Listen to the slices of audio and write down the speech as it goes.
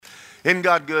Isn't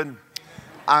God good?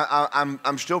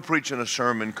 I'm still preaching a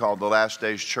sermon called The Last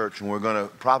Days Church, and we're going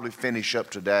to probably finish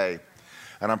up today.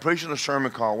 And I'm preaching a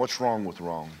sermon called What's Wrong with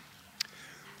Wrong?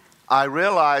 I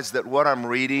realize that what I'm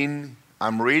reading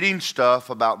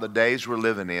stuff about the days we're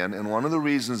living in, and one of the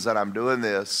reasons that I'm doing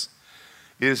this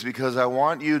is because I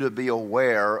want you to be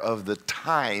aware of the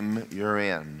time you're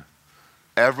in.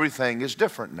 Everything is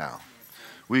different now.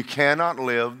 We cannot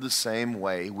live the same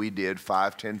way we did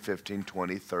 5, 10, 15,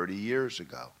 20, 30 years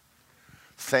ago.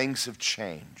 Things have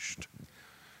changed.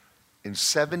 In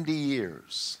 70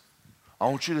 years, I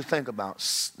want you to think about,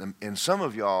 and some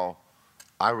of y'all,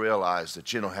 I realize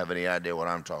that you don't have any idea what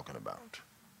I'm talking about.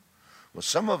 Well,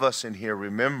 some of us in here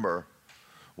remember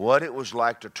what it was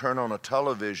like to turn on a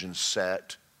television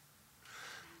set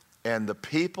and the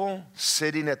people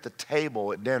sitting at the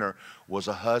table at dinner was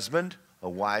a husband, a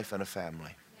wife, and a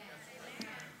family.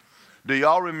 Do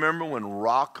y'all remember when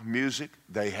rock music,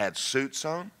 they had suits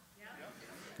on?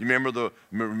 You remember the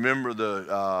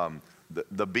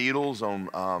Beatles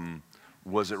on,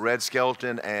 was it Red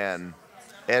Skelton and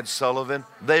Ed Sullivan?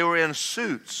 They were in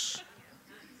suits.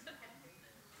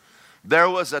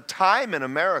 There was a time in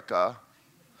America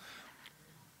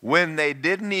when they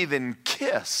didn't even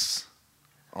kiss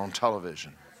on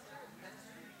television.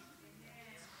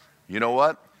 You know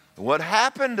what? What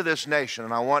happened to this nation,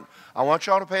 and I want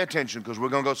y'all to pay attention because we're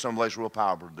going to go someplace real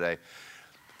powerful today.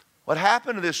 What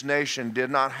happened to this nation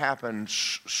did not happen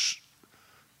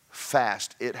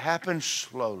fast. It happened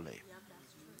slowly.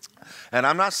 And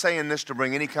I'm not saying this to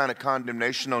bring any kind of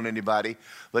condemnation on anybody,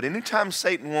 but anytime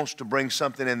Satan wants to bring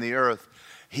something in the earth,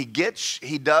 he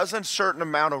does a certain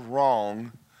amount of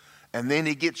wrong, and then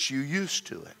he gets you used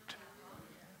to it.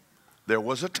 There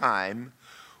was a time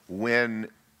when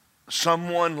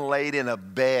someone laid in a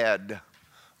bed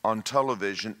on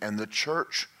television and the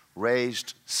church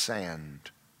raised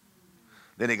sand.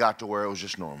 Then it got to where it was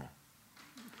just normal.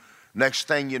 Next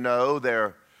thing you know,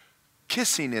 they're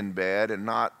kissing in bed and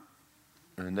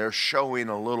they're showing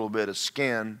a little bit of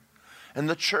skin. And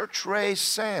the church raised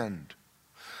sand.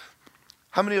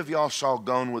 How many of y'all saw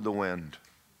Gone with the Wind?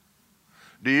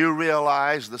 Do you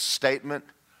realize the statement,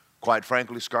 quite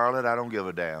frankly, Scarlett, I don't give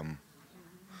a damn,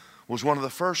 was one of the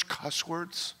first cuss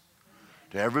words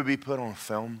to ever be put on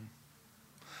film?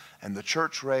 And the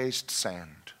church raised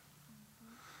sand.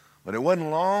 But it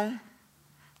wasn't long,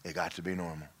 it got to be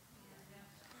normal.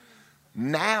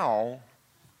 Now,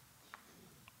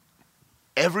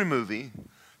 every movie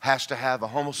has to have a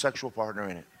homosexual partner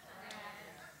in it.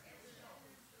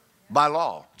 By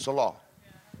law, it's a law.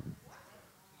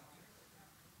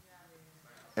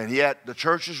 And yet the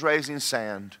church is raising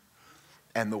sand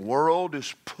and the world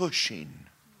is pushing.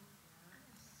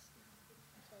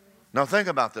 Now think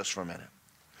about this for a minute.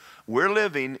 We're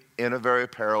living in a very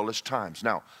perilous times.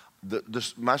 Now,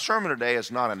 my sermon today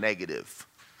is not a negative.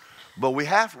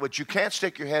 But you can't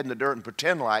stick your head in the dirt and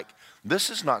pretend like this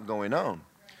is not going on.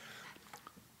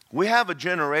 We have a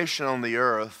generation on the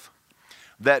earth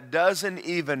that doesn't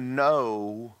even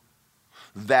know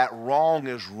that wrong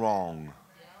is wrong.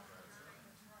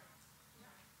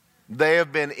 They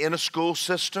have been in a school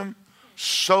system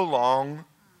so long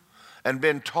and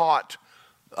been taught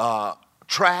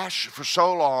trash for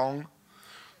so long,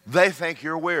 they think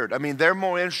you're weird. I mean, they're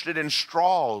more interested in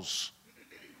straws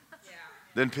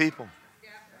than people.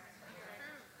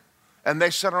 And they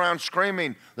sit around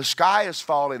screaming, the sky is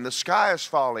falling, the sky is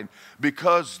falling,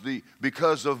 because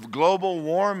of global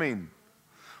warming,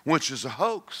 which is a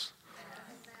hoax.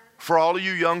 For all of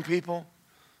you young people,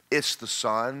 it's the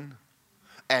sun,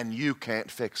 and you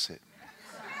can't fix it.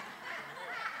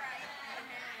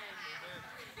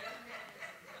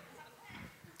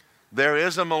 There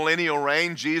is a millennial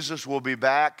reign. Jesus will be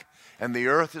back, and the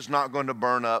earth is not going to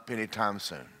burn up anytime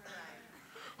soon.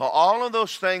 Well, all of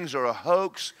those things are a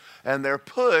hoax, and they're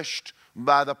pushed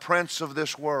by the prince of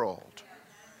this world.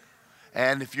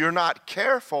 And if you're not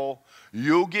careful,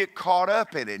 you'll get caught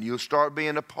up in it, and you'll start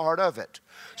being a part of it.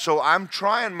 So I'm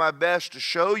trying my best to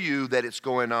show you that it's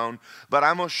going on, but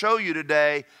I'm going to show you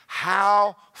today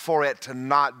how for it to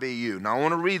not be you. Now, I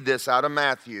want to read this out of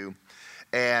Matthew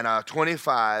and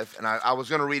 25, and I was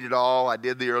going to read it all. I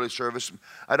did the early service.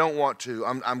 I don't want to.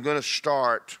 I'm going to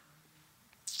start,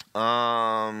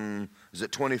 is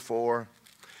it 24?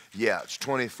 Yeah, it's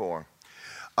 24.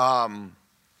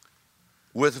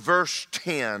 With verse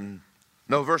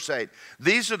 8.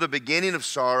 These are the beginning of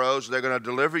sorrows. They're going to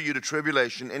deliver you to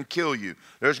tribulation and kill you.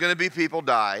 There's going to be people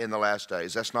die in the last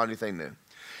days. That's not anything new.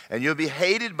 And you'll be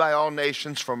hated by all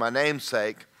nations for my name's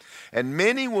sake, and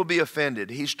many will be offended.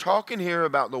 He's talking here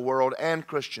about the world and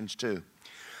Christians too.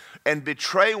 and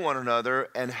betray one another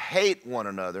and hate one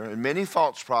another. And many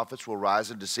false prophets will rise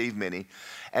and deceive many.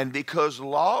 And because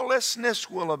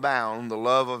lawlessness will abound, the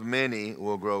love of many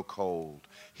will grow cold.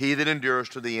 He that endures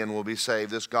to the end will be saved.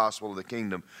 This gospel of the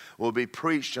kingdom will be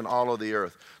preached in all of the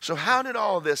earth. So how did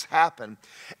all of this happen?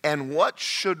 And what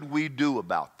should we do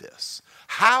about this?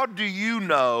 How do you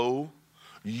know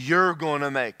you're going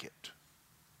to make it?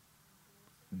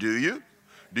 Do you?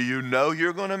 Do you know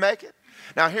you're going to make it?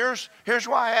 Now here's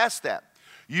why I ask that.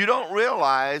 You don't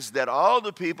realize that all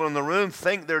the people in the room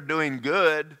think they're doing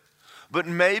good, but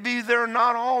maybe they're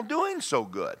not all doing so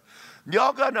good.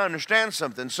 Y'all got to understand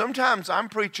something. Sometimes I'm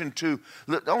preaching to,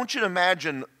 I want you to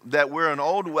imagine that we're an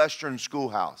old Western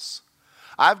schoolhouse.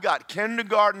 I've got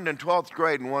kindergarten and 12th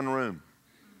grade in one room.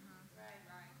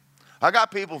 I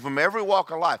got people from every walk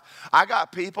of life. I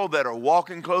got people that are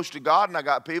walking close to God, and I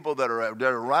got people that are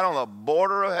right on the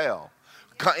border of hell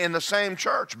in the same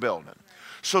church building.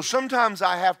 So sometimes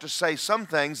I have to say some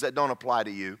things that don't apply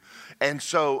to you. And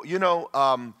so, you know,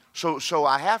 so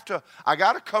I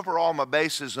got to cover all my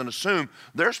bases and assume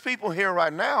there's people here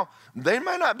right now, they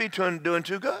may not be doing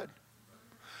too good.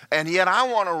 And yet I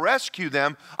want to rescue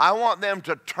them. I want them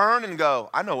to turn and go,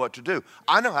 I know what to do.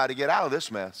 I know how to get out of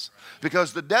this mess.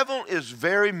 Because the devil is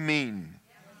very mean.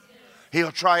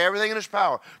 He'll try everything in his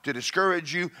power to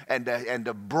discourage you and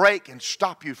to break and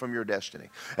stop you from your destiny.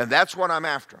 And that's what I'm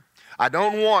after. I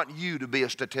don't want you to be a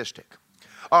statistic.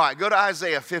 All right, go to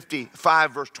Isaiah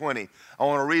 55, verse 20. I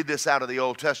want to read this out of the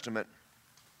Old Testament.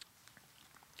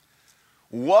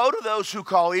 Woe to those who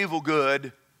call evil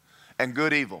good and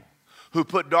good evil, who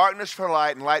put darkness for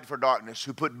light and light for darkness,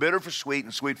 who put bitter for sweet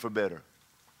and sweet for bitter.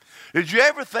 Did you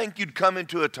ever think you'd come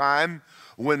into a time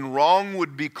when wrong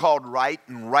would be called right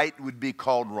and right would be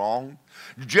called wrong?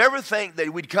 Did you ever think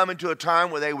that we'd come into a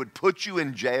time where they would put you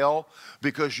in jail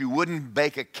because you wouldn't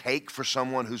bake a cake for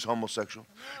someone who's homosexual?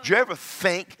 Did you ever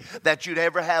think that you'd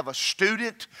ever have a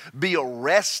student be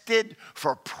arrested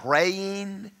for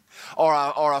praying? Or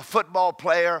a football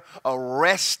player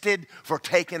arrested for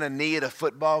taking a knee at a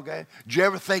football game? Did you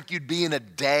ever think you'd be in a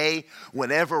day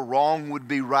whenever wrong would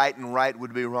be right and right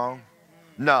would be wrong?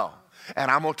 No.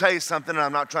 And I'm going to tell you something, and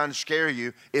I'm not trying to scare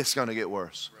you. It's going to get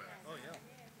worse.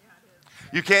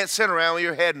 You can't sit around with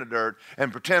your head in the dirt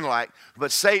and pretend like,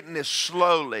 but Satan is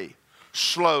slowly.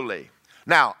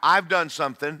 Now, I've done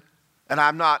something, and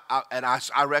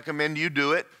I recommend you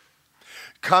do it.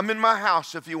 Come in my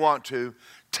house if you want to.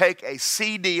 Take a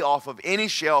CD off of any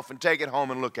shelf and take it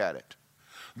home and look at it.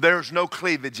 There's no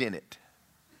cleavage in it.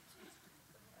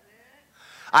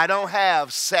 I don't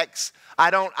have sex. I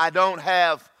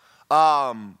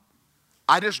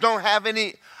just don't have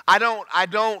any.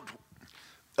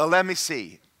 Let me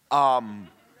see.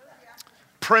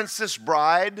 Princess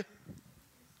Bride.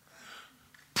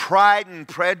 Pride and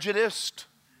Prejudice.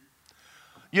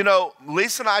 You know,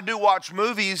 Lisa and I do watch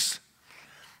movies.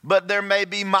 But there may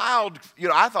be mild, you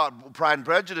know, I thought Pride and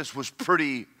Prejudice was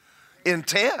pretty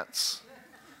intense.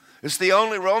 It's the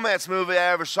only romance movie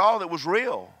I ever saw that was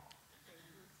real.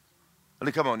 I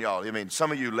mean, come on, y'all. I mean,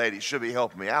 some of you ladies should be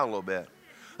helping me out a little bit.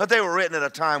 But they were written at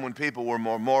a time when people were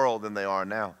more moral than they are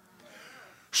now.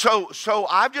 So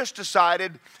I've just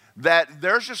decided that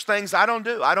there's just things I don't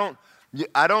do. I don't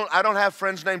have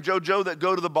friends named JoJo that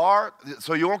go to the bar,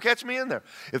 so you won't catch me in there.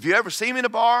 If you ever see me in a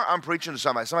bar, I'm preaching to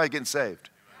somebody getting saved.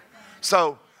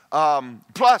 So,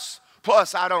 plus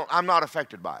I'm not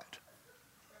affected by it.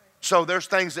 So there's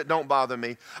things that don't bother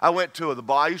me. I went to the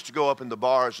bar. I used to go up in the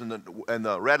bars in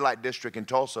the red light district in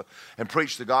Tulsa and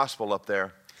preach the gospel up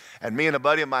there. And me and a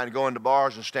buddy of mine go into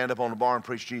bars and stand up on the bar and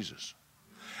preach Jesus.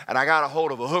 And I got a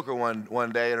hold of a hooker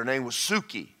one day, and her name was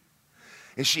Suki.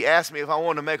 And she asked me if I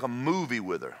wanted to make a movie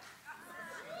with her.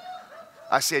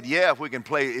 I said, yeah, if we can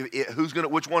play.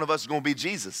 Which one of us is going to be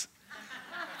Jesus?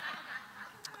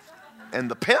 And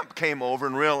the pimp came over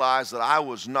and realized that I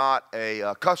was not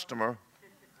a customer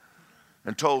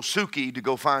and told Suki to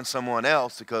go find someone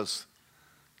else because,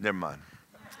 never mind.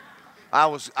 I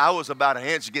was about an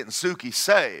inch getting Suki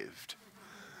saved.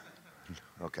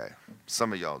 Okay,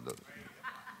 some of y'all do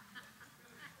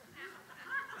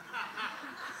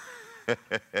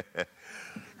it.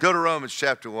 Go to Romans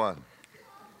chapter 1.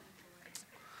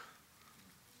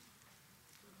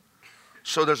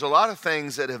 So there's a lot of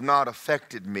things that have not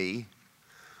affected me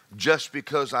just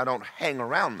because I don't hang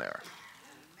around there.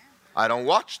 I don't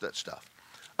watch that stuff.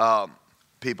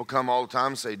 People come all the time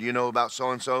and say, do you know about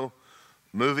so-and-so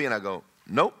movie? And I go,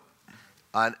 nope.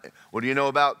 Well, do you know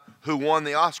about who won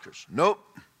the Oscars? Nope.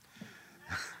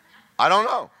 I don't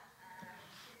know.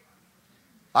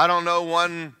 I don't know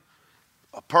one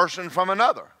person from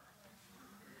another.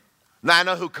 Now, I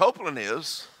know who Copeland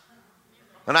is.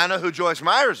 And I know who Joyce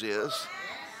Myers is.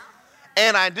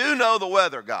 And I do know the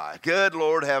weather guy. Good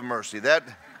Lord have mercy. That.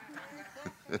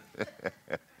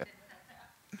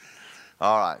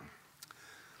 All right.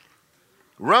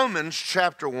 Romans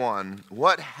chapter 1.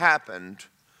 What happened?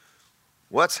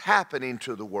 What's happening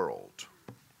to the world?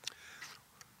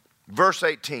 Verse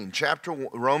 18,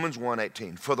 Romans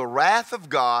 1:18. For the wrath of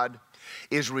God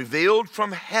is revealed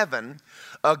from heaven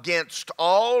against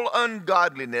all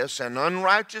ungodliness and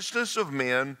unrighteousness of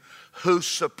men who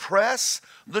suppress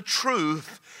the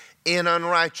truth in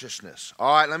unrighteousness.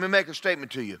 All right, let me make a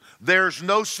statement to you. There's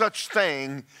no such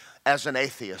thing as an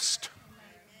atheist.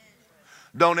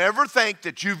 Don't ever think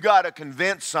that you've got to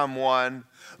convince someone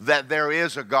that there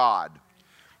is a God.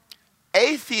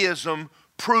 Atheism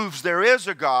proves there is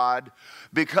a God,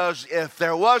 because if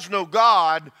there was no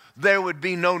God, there would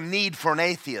be no need for an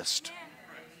atheist.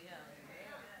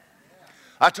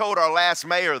 I told our last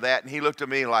mayor that, and he looked at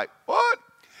me like, what?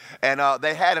 And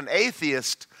they had an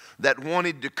atheist that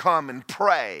wanted to come and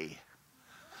pray.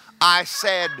 I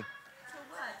said,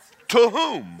 to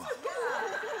whom?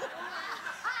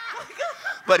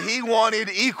 But he wanted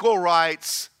equal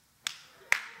rights.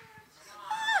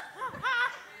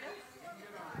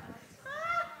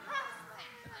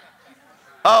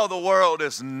 Oh, the world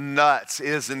is nuts,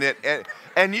 isn't it?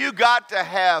 And you got to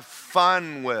have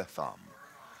fun with them.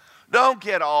 Don't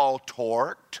get all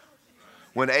torqued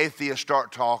when atheists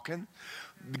start talking.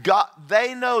 God,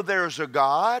 they know there's a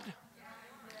God.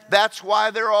 That's why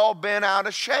they're all bent out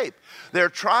of shape. They're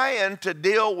trying to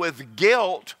deal with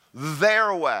guilt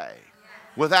their way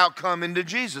without coming to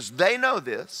Jesus. They know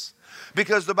this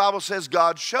because the Bible says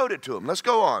God showed it to them. Let's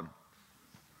go on.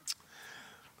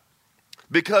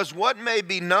 Because what may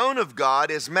be known of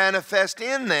God is manifest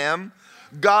in them.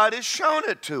 God has shown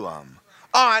it to them.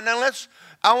 All right, now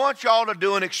I want y'all to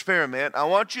do an experiment. I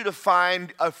want you to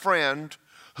find a friend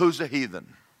who's a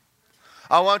heathen.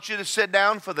 I want you to sit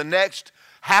down for the next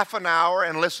half an hour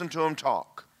and listen to him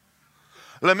talk.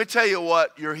 Let me tell you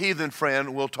what your heathen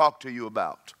friend will talk to you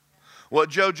about. What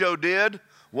JoJo did,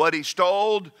 what he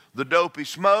stole, the dope he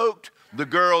smoked, the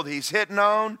girl he's hitting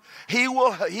on. He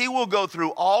will go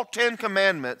through all 10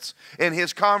 commandments in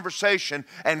his conversation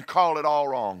and call it all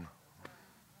wrong.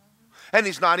 And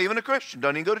he's not even a Christian,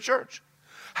 doesn't even go to church.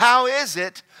 How is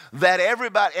it that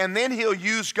everybody, and then he'll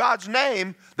use God's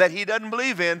name that he doesn't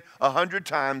believe in 100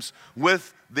 times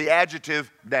with the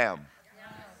adjective damn.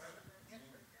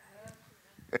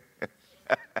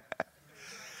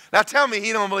 Now tell me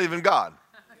he don't believe in God.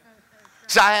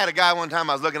 So I had a guy one time,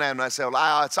 I was looking at him and I said,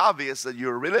 well, it's obvious that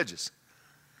you're religious.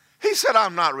 He said,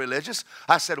 I'm not religious.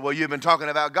 I said, well, you've been talking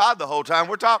about God the whole time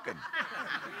we're talking.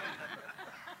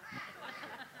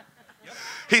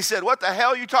 He said, what the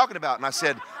hell are you talking about? And I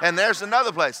said, and there's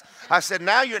another place. I said,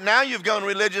 now you've gone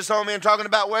religious on me and talking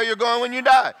about where you're going when you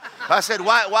die. I said,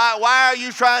 why are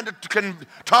you trying to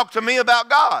talk to me about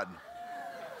God?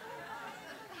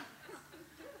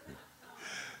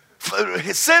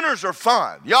 Sinners are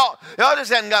fun. Y'all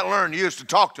just haven't got to learn used to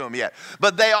talk to them yet.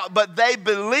 But they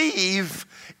believe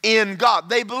in God.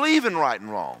 They believe in right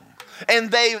and wrong.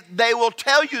 And they will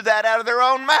tell you that out of their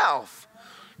own mouth.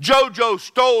 JoJo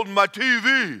stole my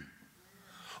TV.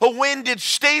 Well, when did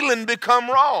stealing become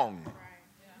wrong?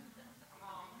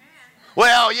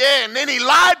 Well, yeah, and then he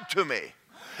lied to me.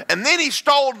 And then he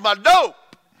stole my dope.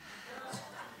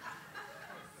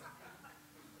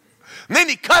 And then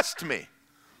he cussed me.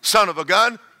 Son of a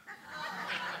gun.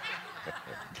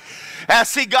 Now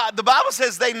see, God, the Bible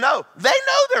says they know. They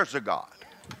know there's a God.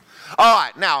 All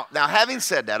right, now having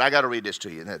said that, I got to read this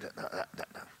to you.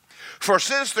 For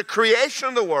since the creation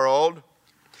of the world,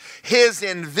 his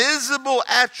invisible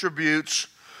attributes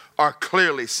are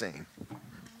clearly seen.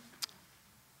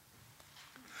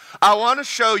 I want to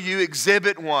show you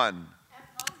Exhibit 1.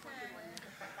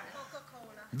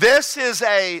 This is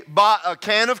a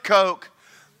can of Coke.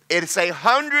 It's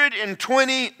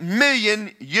 120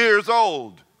 million years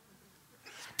old.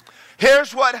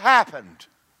 Here's what happened.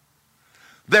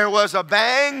 There was a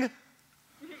bang,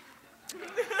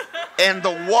 and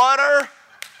the water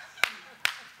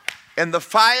and the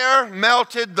fire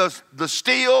melted the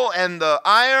steel and the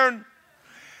iron,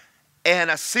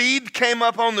 and a seed came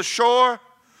up on the shore,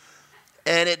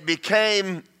 and it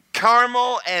became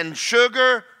caramel and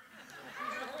sugar,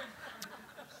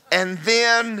 and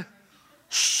then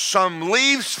some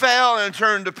leaves fell and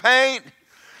turned to paint,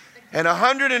 and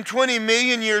 120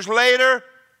 million years later,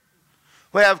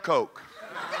 we have Coke.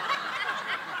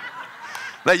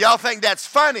 Now, y'all think that's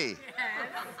funny.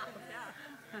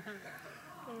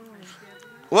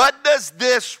 What does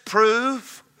this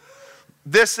prove?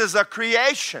 This is a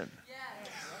creation.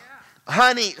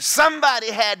 honey,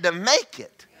 somebody had to make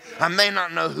it. I may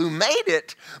not know who made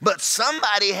it, but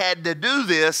somebody had to do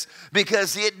this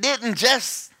because it didn't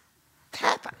just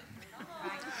happen.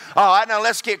 All right, now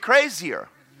let's get crazier.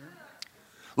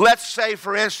 Let's say,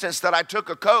 for instance, that I took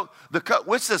a Coke.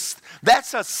 What's this?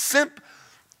 That's a simple.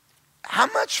 How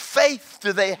much faith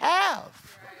do they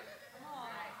have?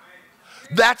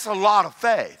 That's a lot of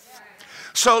faith.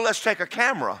 So let's take a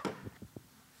camera.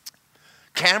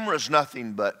 Camera's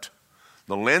nothing but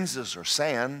the lenses are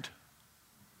sand,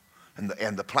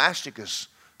 and the plastic is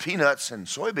peanuts and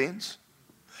soybeans.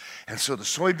 And so the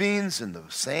soybeans and the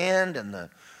sand and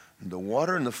the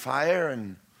water and the fire,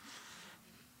 and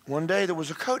one day there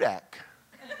was a Kodak.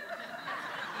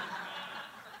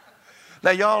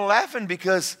 Now y'all are laughing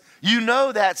because you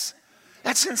know that's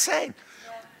insane.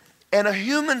 And a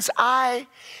human's eye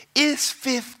is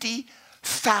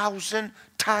 50,000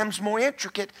 times more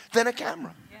intricate than a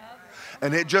camera.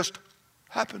 And it just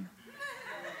happened.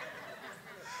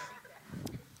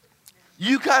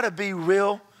 You got to be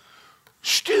real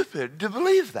stupid to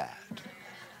believe that.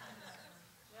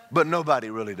 But nobody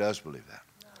really does believe that.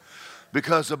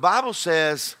 Because the Bible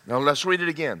says, now let's read it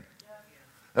again.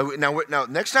 Now,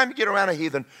 next time you get around a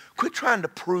heathen, quit trying to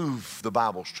prove the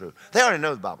Bible's true. They already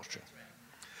know the Bible's true.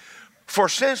 For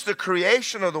since the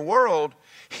creation of the world,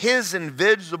 his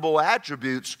invisible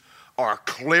attributes are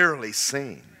clearly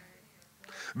seen,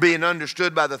 being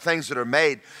understood by the things that are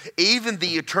made, even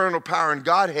the eternal power and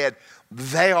Godhead,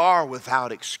 they are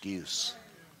without excuse.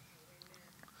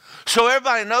 So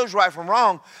everybody knows right from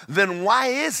wrong. Then why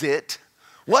is it,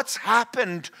 what's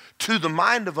happened to the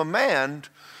mind of a man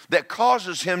that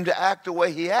causes him to act the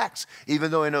way he acts,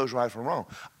 even though he knows right from wrong?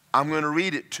 I'm going to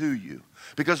read it to you.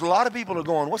 Because a lot of people are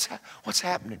going, what's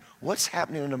happening? What's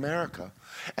happening in America?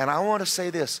 And I want to say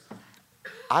this.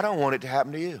 I don't want it to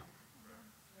happen to you.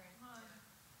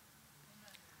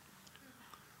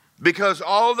 Because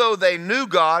although they knew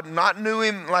God, not knew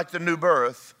him like the new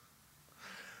birth,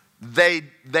 they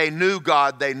knew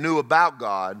God, they knew about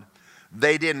God,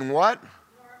 they didn't what?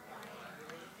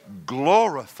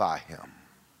 Glorify him.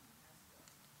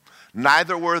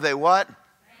 Neither were they what?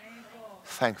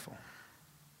 Thankful.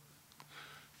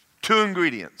 2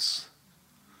 ingredients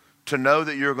to know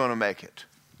that you're going to make it.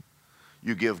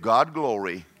 You give God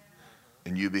glory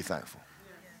and you be thankful.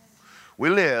 We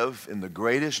live in the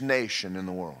greatest nation in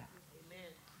the world.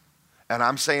 And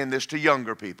I'm saying this to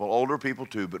younger people, older people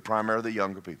too, but primarily the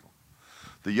younger people.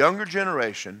 The younger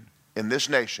generation in this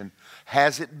nation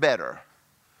has it better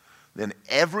than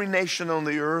every nation on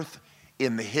the earth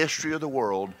in the history of the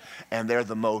world, and they're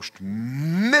the most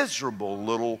miserable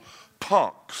little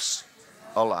punks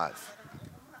alive.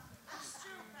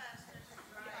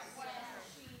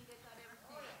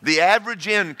 The average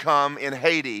income in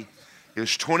Haiti is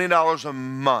 $20 a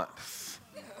month.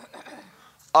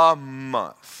 A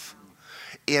month.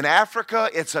 In Africa,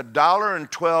 it's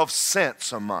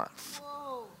 $1.12 a month.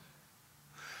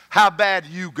 How bad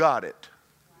you got it?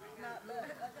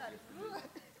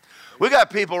 We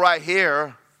got people right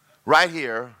here.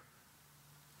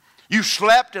 You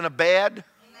slept in a bed,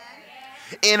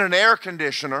 in an air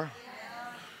conditioner.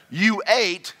 You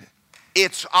ate,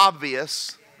 it's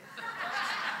obvious.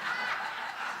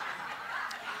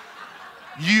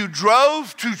 You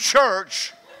drove to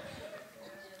church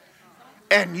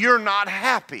and you're not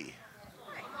happy.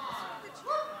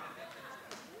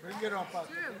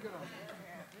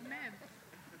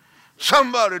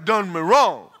 Somebody done me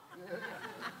wrong.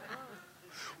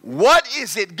 What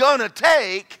is it gonna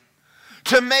take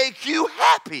to make you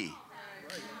happy?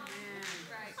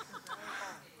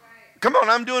 Come on,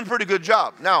 I'm doing a pretty good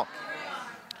job. Now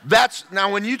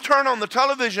when you turn on the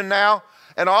television now,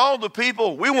 and all the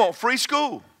people, we want free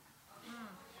school.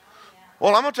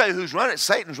 Well, I'm going to tell you who's running it.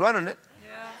 Satan's running it.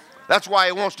 That's why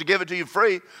he wants to give it to you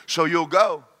free, so you'll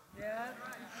go.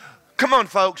 Come on,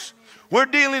 folks. We're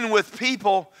dealing with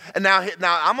people. And now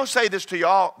I'm going to say this to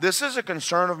y'all. This is a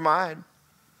concern of mine.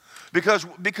 Because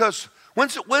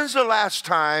when's the last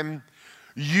time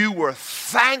you were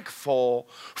thankful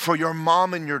for your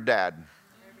mom and your dad?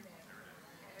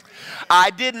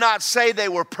 I did not say they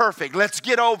were perfect. Let's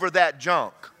get over that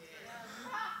junk.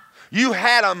 You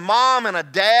had a mom and a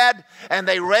dad, and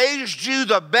they raised you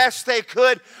the best they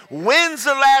could. When's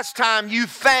the last time you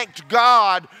thanked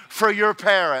God for your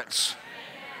parents?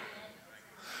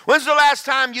 When's the last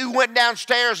time you went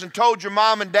downstairs and told your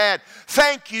mom and dad,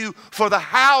 thank you for the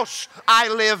house I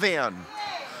live in.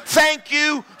 Thank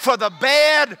you for the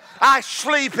bed I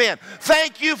sleep in.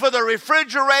 Thank you for the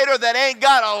refrigerator that ain't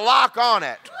got a lock on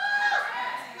it.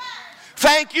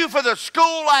 Thank you for the school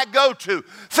I go to.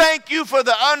 Thank you for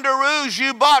the underoos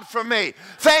you bought for me.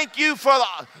 Thank you for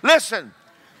listen,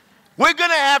 we're going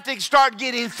to have to start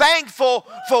getting thankful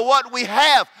for what we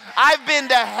have. I've been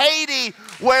to Haiti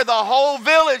where the whole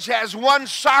village has one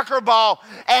soccer ball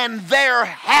and they're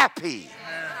happy.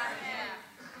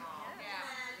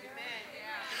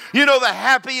 You know, the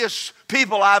happiest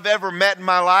people I've ever met in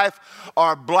my life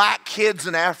are black kids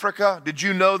in Africa. Did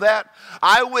you know that?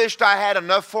 I wished I had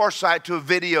enough foresight to have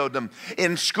videoed them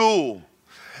in school.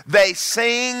 They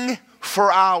sing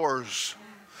for hours.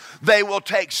 They will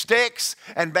take sticks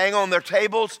and bang on their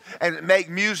tables and make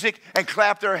music and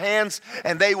clap their hands,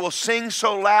 and they will sing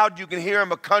so loud you can hear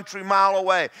them a country mile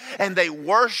away. And they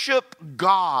worship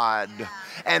God,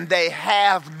 and they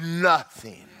have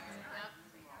nothing.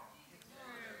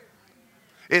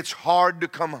 It's hard to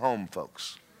come home,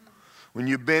 folks, when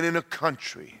you've been in a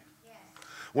country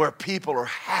where people are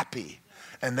happy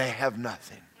and they have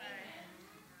nothing.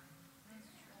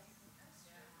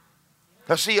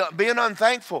 Now see, being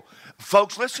unthankful,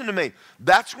 folks, listen to me.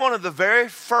 That's one of the very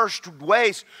first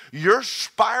ways you're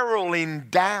spiraling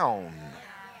down.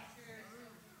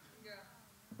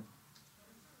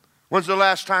 When's the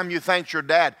last time you thanked your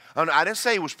dad? I didn't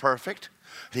say he was perfect.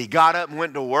 He got up and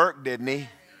went to work, didn't he?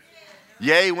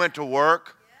 Yeah, he went to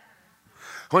work.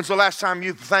 When's the last time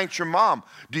you thanked your mom?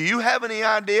 Do you have any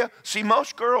idea? See,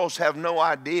 most girls have no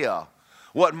idea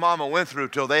what mama went through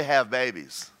till they have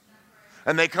babies.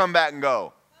 And they come back and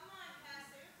go,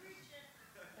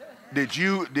 Did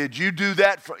you do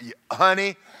that for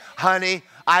honey?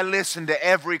 I listened to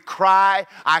every cry.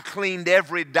 I cleaned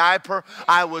every diaper.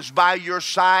 I was by your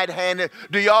side.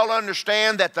 Do y'all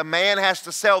understand that the man has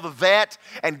to sell the vet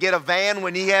and get a van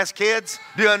when he has kids?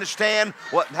 Do you understand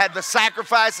what had the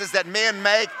sacrifices that men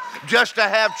make just to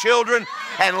have children,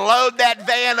 and load that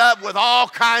van up with all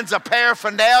kinds of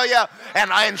paraphernalia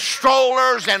and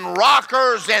strollers and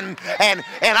rockers and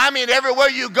I mean everywhere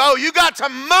you go, you got to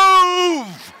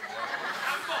move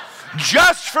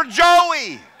just for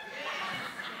Joey.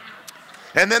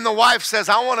 And then the wife says,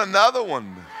 I want another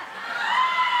one.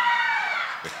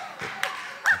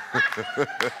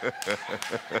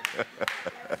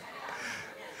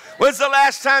 When's the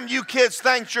last time you kids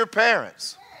thanked your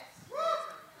parents?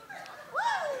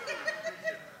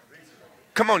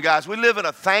 Come on, guys. We live in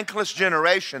a thankless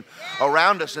generation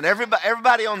around us. And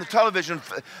everybody on the television,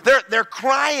 they're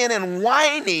crying and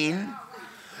whining.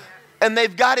 And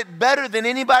they've got it better than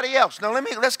anybody else. Now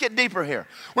let's get deeper here.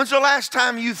 When's the last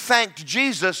time you thanked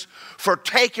Jesus for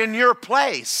taking your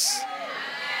place?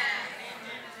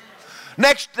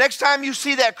 Next time you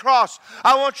see that cross,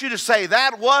 I want you to say,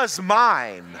 that was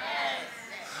mine.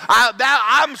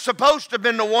 I'm supposed to have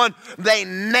been the one they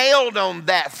nailed on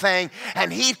that thing,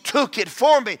 and he took it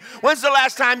for me. When's the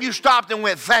last time you stopped and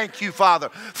went, thank you,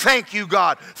 Father. Thank you,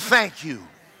 God. Thank you.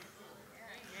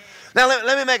 Now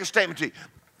let me make a statement to you.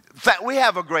 In fact, we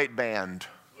have a great band.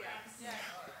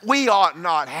 We ought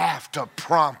not have to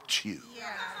prompt you. Yeah,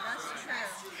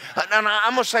 that's true. Now,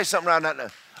 I'm going to say something right now.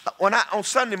 On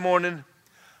Sunday morning,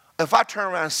 if I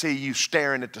turn around and see you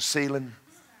staring at the ceiling,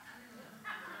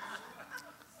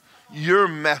 you're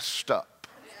messed up.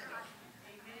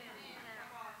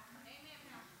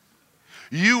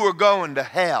 You were going to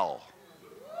hell,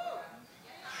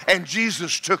 and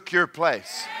Jesus took your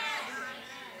place.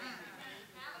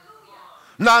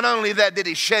 Not only that did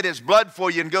he shed his blood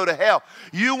for you and go to hell,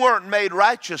 you weren't made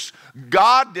righteous.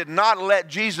 God did not let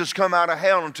Jesus come out of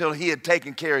hell until he had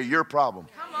taken care of your problem.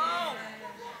 Come on.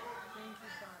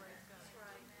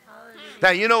 Now,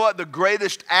 you know what the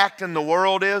greatest act in the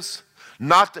world is?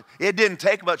 It didn't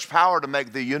take much power to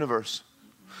make the universe.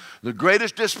 The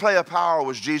greatest display of power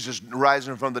was Jesus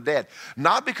rising from the dead.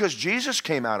 Not because Jesus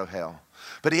came out of hell,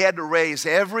 but he had to raise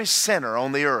every sinner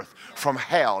on the earth from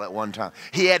hell at one time.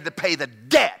 He had to pay the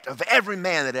debt of every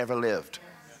man that ever lived.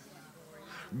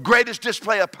 Greatest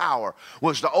display of power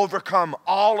was to overcome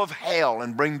all of hell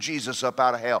and bring Jesus up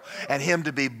out of hell and him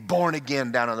to be born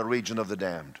again down in the region of the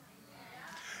damned.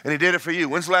 And he did it for you.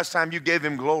 When's the last time you gave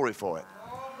him glory for it?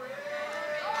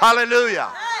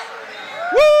 Hallelujah.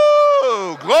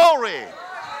 Woo! Glory.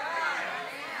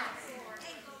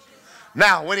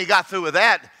 Now, when he got through with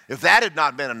that, if that had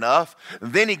not been enough,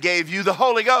 then he gave you the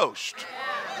Holy Ghost.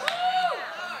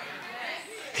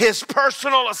 His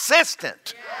personal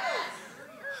assistant.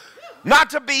 Not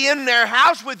to be in their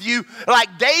house with you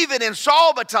like David and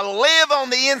Saul, but to live on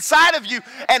the inside of you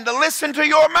and to listen to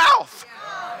your mouth.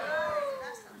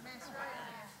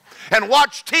 And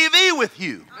watch TV with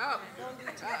you.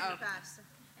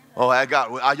 Oh,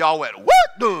 y'all went,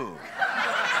 what? Dude?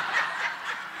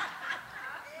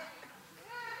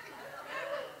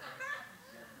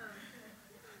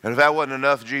 And if that wasn't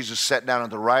enough, Jesus sat down at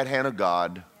the right hand of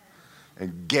God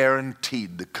and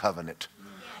guaranteed the covenant.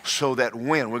 So that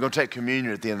when, we're going to take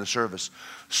communion at the end of the service,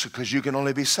 because you can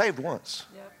only be saved once.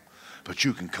 But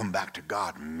you can come back to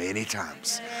God many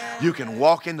times. You can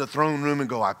walk in the throne room and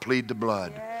go, I plead the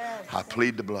blood. I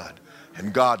plead the blood.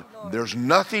 And God, there's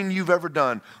nothing you've ever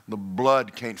done. The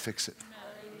blood can't fix it.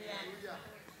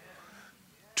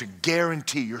 To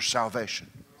guarantee your salvation.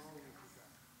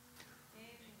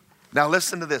 Now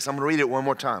listen to this. I'm going to read it one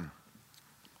more time.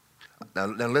 Now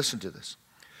listen to this.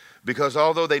 Because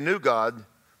although they knew God,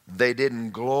 they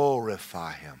didn't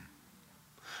glorify him.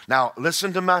 Now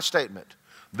listen to my statement.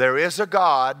 There is a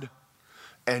God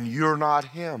and you're not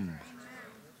him.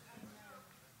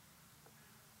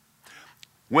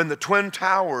 When the Twin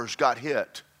Towers got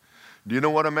hit, do you know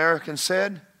what Americans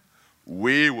said?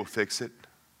 We will fix it.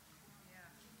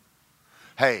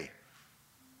 Hey,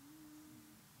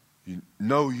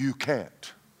 no, you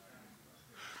can't.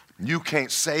 You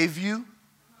can't save you.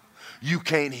 You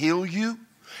can't heal you.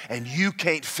 And you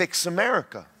can't fix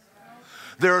America.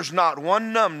 There's not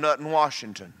one numbnut in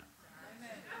Washington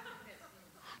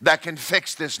that can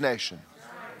fix this nation.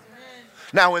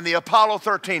 Now, in the Apollo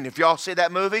 13, if y'all see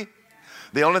that movie,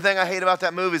 the only thing I hate about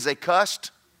that movie is they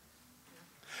cussed.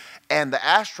 And the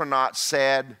astronauts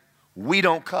said, we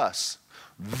don't cuss.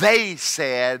 They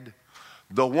said,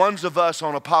 the ones of us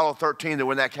on Apollo 13 that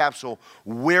were in that capsule,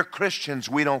 we're Christians,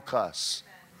 we don't cuss.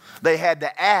 They had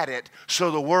to add it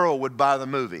so the world would buy the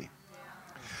movie.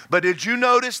 But did you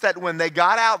notice that when they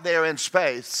got out there in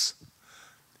space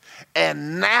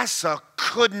and NASA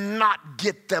could not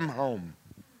get them home,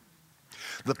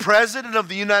 the President of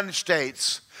the United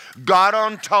States got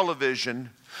on television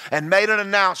and made an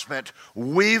announcement,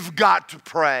 we've got to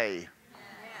pray.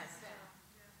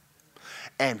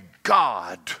 And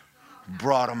God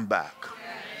brought them back.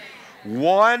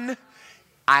 One,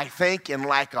 I think, in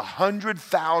like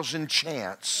 100,000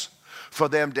 chance for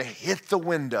them to hit the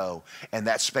window and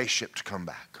that spaceship to come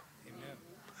back. Amen.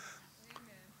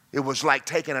 It was like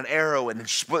taking an arrow and then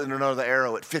splitting another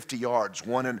arrow at 50 yards.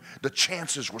 The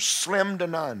chances were slim to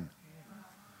none.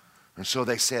 And so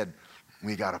they said,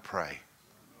 we got to pray.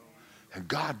 And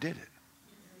God did it.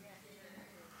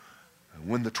 And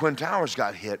when the Twin Towers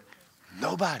got hit,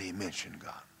 nobody mentioned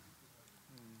God.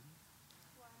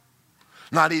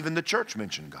 Not even the church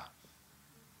mentioned God.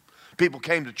 People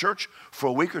came to church for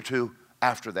a week or two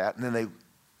after that, and then they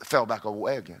fell back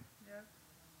away again. Yeah.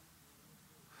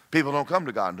 People don't come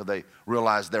to God until they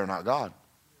realize they're not God.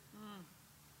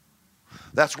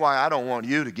 That's why I don't want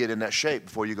you to get in that shape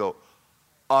before you go,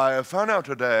 I found out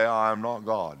today I'm not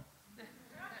God.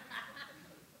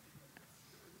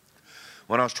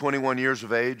 When I was 21 years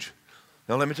of age,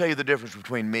 now let me tell you the difference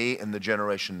between me and the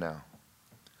generation now.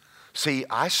 See,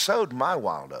 I sowed my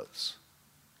wild oats.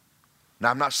 Now,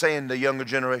 I'm not saying the younger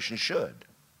generation should,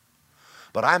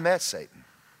 but I met Satan.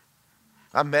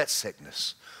 I met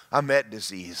sickness. I met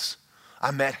disease.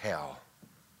 I met hell.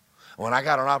 When I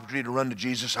got an opportunity to run to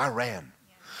Jesus, I ran.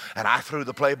 And I threw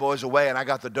the Playboys away, and I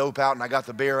got the dope out, and I got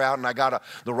the beer out, and I got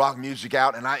the rock music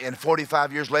out, and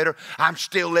 45 years later, I'm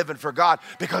still living for God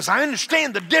because I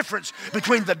understand the difference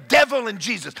between the devil and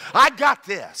Jesus. I got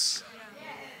this.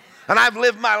 And I've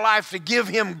lived my life to give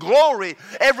him glory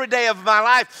every day of my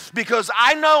life because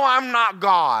I know I'm not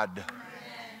God.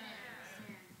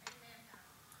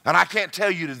 And I can't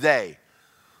tell you today.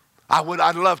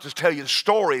 I'd love to tell you the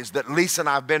stories that Lisa and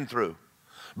I have been through.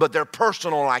 But they're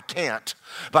personal and I can't.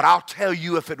 But I'll tell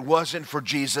you, if it wasn't for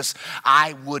Jesus,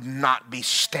 I would not be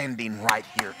standing right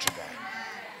here today.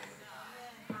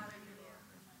 If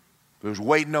it was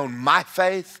waiting on my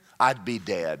faith, I'd be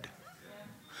dead.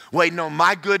 Waiting on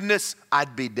my goodness,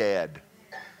 I'd be dead.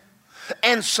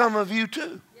 And some of you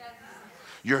too.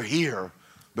 You're here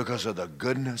because of the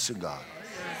goodness of God.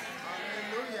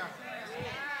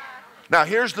 Now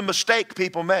here's the mistake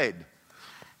people made.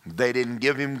 They didn't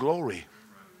give him glory.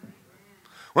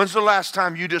 When's the last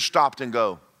time you just stopped and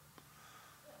go,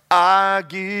 I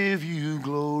give you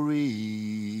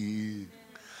glory.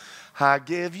 I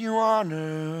give you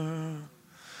honor.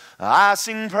 I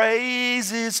sing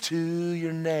praises to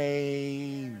your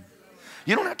name.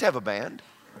 You don't have to have a band.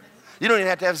 You don't even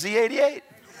have to have Z88.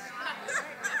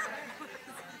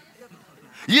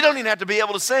 You don't even have to be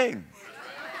able to sing.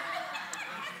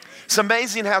 It's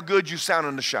amazing how good you sound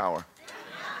in the shower.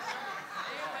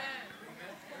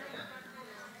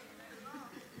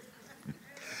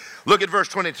 Look at verse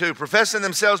 22. Professing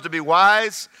themselves to be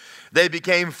wise, they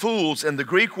became fools. And the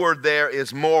Greek word there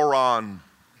is moron.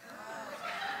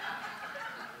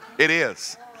 It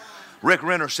is. Rick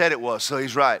Renner said it was, so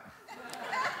he's right.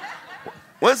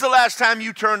 When's the last time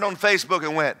you turned on Facebook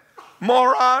and went,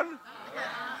 moron?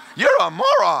 You're a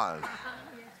moron.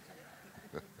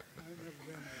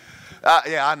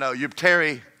 Yeah, I know.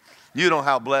 Terry, you know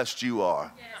how blessed you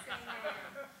are.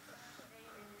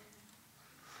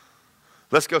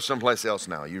 Let's go someplace else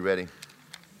now. You ready?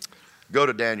 Go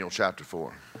to Daniel chapter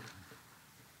 4.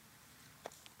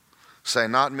 Say,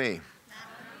 not me.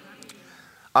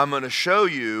 I'm going to show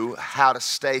you how to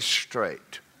stay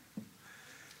straight.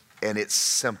 And it's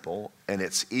simple, and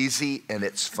it's easy, and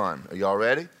it's fun. Are y'all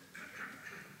ready?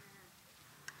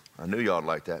 I knew y'all'd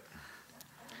like that.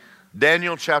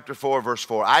 Daniel chapter 4, verse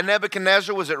 4. I,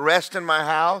 Nebuchadnezzar, was at rest in my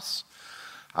house.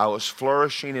 I was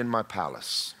flourishing in my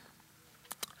palace.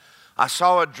 I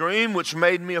saw a dream which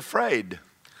made me afraid.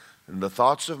 And the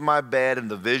thoughts of my bed and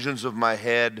the visions of my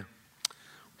head,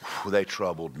 they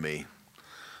troubled me.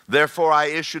 Therefore, I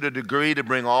issued a decree to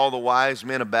bring all the wise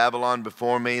men of Babylon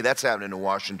before me. That's happening in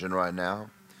Washington right now.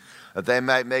 That they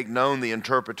might make known the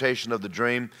interpretation of the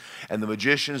dream. And the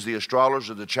magicians, the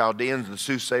astrologers, the Chaldeans, the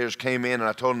soothsayers came in, and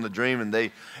I told them the dream, and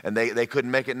they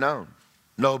couldn't make it known.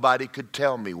 Nobody could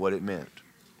tell me what it meant.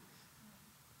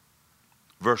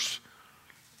 Verse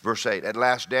 8. At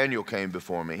last Daniel came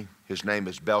before me. His name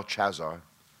is Belteshazzar.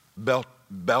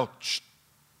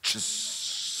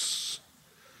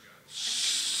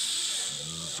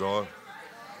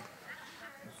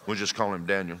 We'll just call him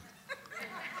Daniel.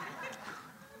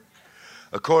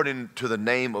 According to the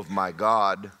name of my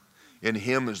God, in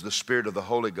him is the spirit of the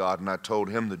holy God, and I told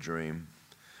him the dream.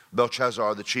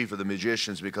 Belteshazzar, the chief of the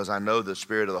magicians, because I know the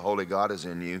spirit of the holy God is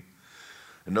in you,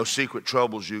 and no secret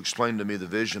troubles you. Explain to me the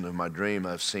vision of my dream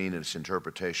I've seen and its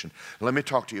interpretation. Let me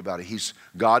talk to you about it.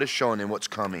 God is showing him what's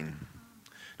coming.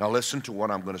 Now listen to what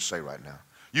I'm going to say right now.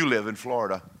 You live in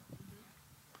Florida.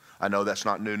 I know that's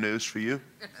not new news for you.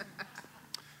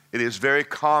 It is very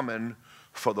common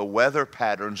for the weather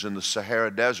patterns in the Sahara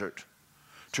Desert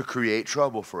to create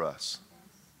trouble for us.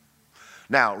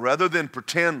 Now, rather than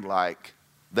pretend like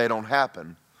they don't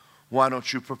happen, why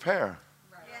don't you prepare?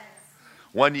 Yes.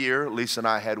 One year, Lisa and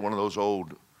I had one of those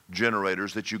old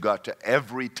generators that you got to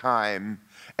every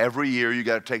year you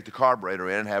got to take the carburetor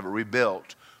in and have it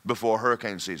rebuilt before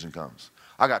hurricane season comes.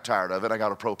 I got tired of it. I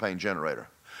got a propane generator.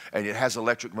 And it has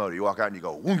electric motor. You walk out and you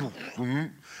go, whoom,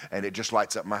 whoom, and it just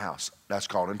lights up my house. That's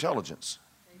called intelligence.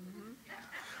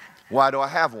 Why do I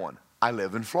have one? I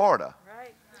live in Florida.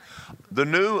 Right. The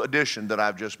new addition that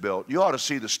I've just built, you ought to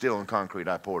see the steel and concrete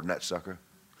I poured in that sucker.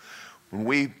 When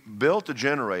we built the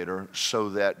generator so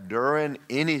that during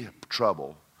any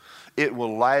trouble, it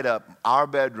will light up our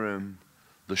bedroom,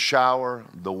 the shower,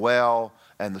 the well,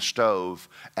 and the stove,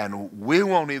 and we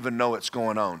won't even know it's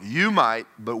going on. You might,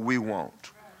 but we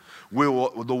won't.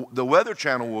 The Weather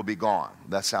Channel will be gone.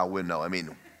 That's how we know. I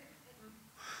mean,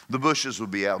 the bushes will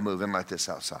be out moving like this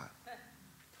outside.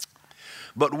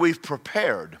 But we've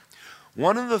prepared.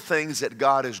 One of the things that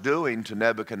God is doing to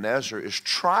Nebuchadnezzar is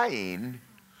trying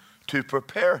to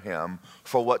prepare him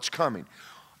for what's coming.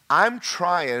 I'm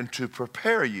trying to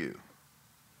prepare you.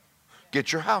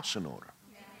 Get your house in order.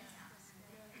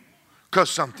 Because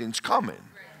something's coming.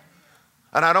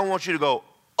 And I don't want you to go,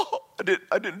 oh,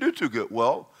 I didn't do too good.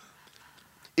 Well,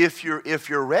 if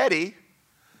you're ready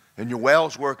and your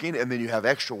well's working and then you have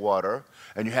extra water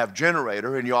and you have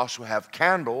generator and you also have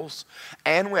candles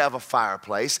and we have a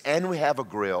fireplace and we have a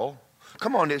grill.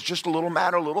 Come on, it's just a little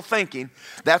matter, a little thinking.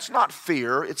 That's not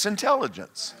fear, it's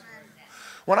intelligence.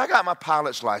 When I got my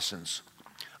pilot's license,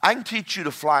 I can teach you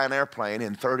to fly an airplane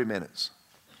in 30 minutes.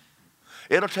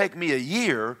 It'll take me a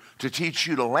year to teach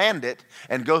you to land it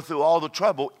and go through all the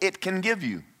trouble it can give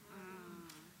you.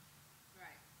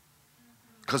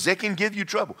 Because it can give you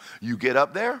trouble. You get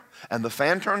up there and the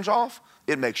fan turns off,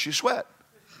 it makes you sweat.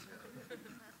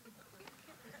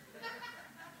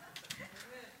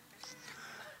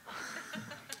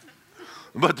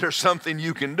 But there's something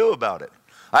you can do about it.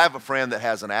 I have a friend that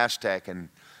has an Aztec and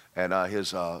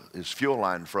his fuel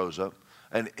line froze up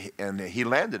and he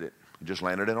landed it. He just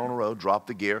landed it on the road, dropped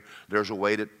the gear. There's a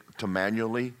way to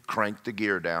manually crank the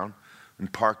gear down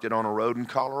and parked it on a road in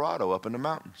Colorado up in the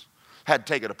mountains. Had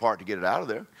to take it apart to get it out of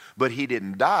there. But he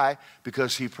didn't die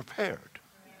because he prepared.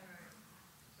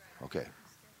 Okay.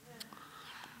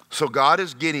 So God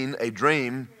is getting a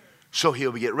dream so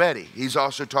he'll get ready. He's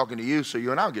also talking to you so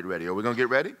you and I'll get ready. Are we going to get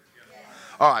ready?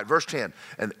 All right, verse 10.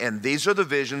 And these are the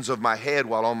visions of my head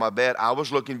while on my bed. I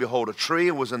was looking, behold, a tree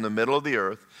was in the middle of the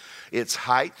earth. Its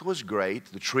height was great.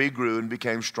 The tree grew and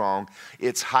became strong.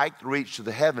 Its height reached to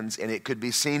the heavens, and it could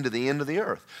be seen to the end of the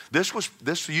earth.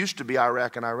 This used to be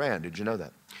Iraq and Iran. Did you know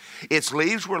that? Its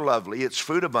leaves were lovely, its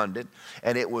fruit abundant,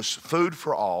 and it was food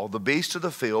for all. The beasts of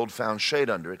the field found shade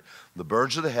under it. The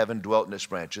birds of the heaven dwelt in its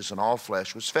branches, and all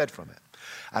flesh was fed from it.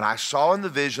 And I saw in the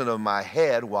vision of my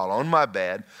head, while on my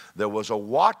bed, there was a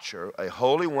watcher, a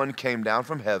holy one came down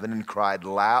from heaven and cried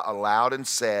aloud and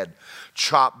said,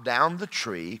 chop down the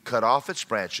tree, cut off its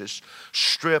branches,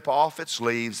 strip off its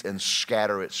leaves, and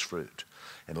scatter its fruit.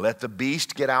 And let the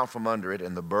beast get out from under it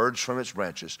and the birds from its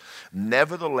branches.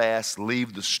 Nevertheless,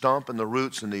 leave the stump and the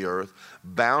roots in the earth,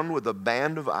 bound with a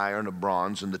band of iron of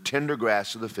bronze and the tender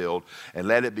grass of the field, and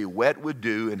let it be wet with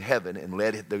dew in heaven, and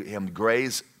let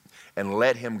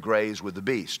him graze with the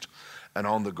beast. And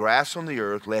on the grass on the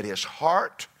earth, let his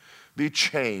heart be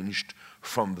changed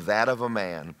from that of a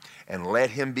man, and let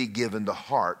him be given the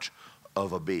heart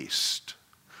of a beast.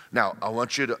 Now, I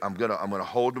want you to, I'm going to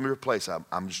hold them in your place. I'm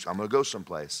going to go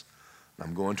someplace.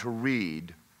 I'm going to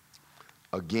read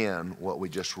again what we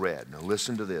just read. Now,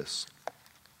 listen to this.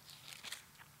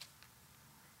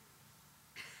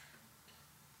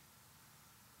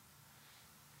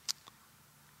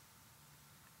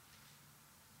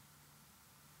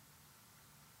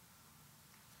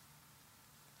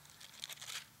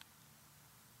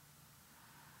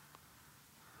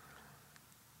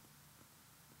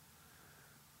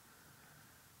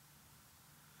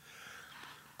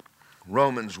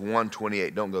 Romans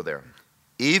 1:28, don't go there.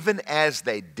 Even as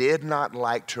they did not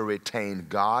like to retain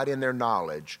God in their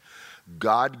knowledge,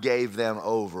 God gave them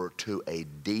over to a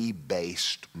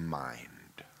debased mind.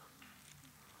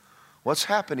 What's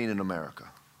happening in America?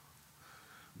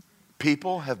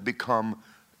 People have become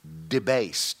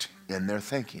debased in their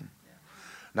thinking.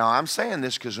 Now, I'm saying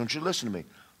this because, don't you listen to me,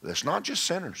 it's not just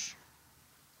sinners.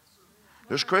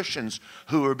 There's Christians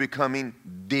who are becoming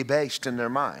debased in their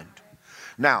mind.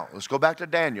 Now, let's go back to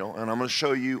Daniel, and I'm going to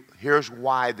show you, here's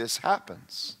why this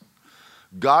happens.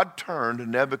 God turned to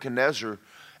Nebuchadnezzar,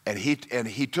 and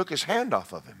he took his hand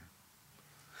off of him.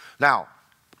 Now,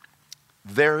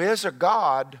 there is a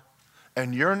God,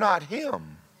 and you're not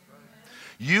him.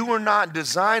 You were not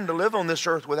designed to live on this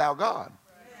earth without God.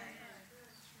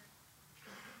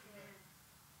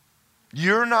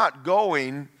 You're not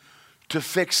going to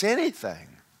fix anything.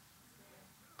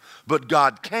 But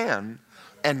God can,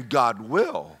 and God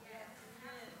will.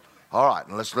 All right,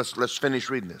 let's finish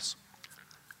reading this.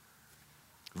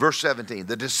 Verse 17.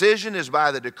 The decision is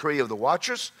by the decree of the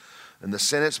watchers, and the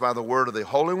sentence by the word of the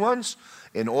holy ones,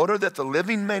 in order that the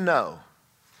living may know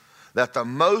that the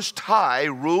Most High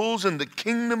rules in the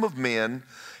kingdom of men,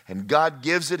 and God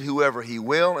gives it whoever he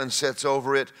will and sets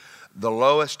over it the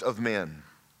lowest of men.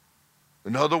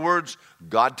 In other words,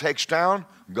 God takes down,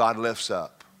 God lifts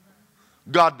up.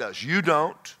 God does. You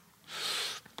don't.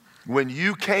 When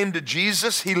you came to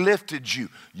Jesus, he lifted you.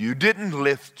 You didn't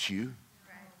lift you.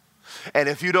 And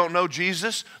if you don't know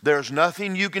Jesus, there's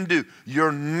nothing you can do.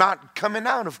 You're not coming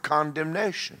out of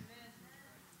condemnation.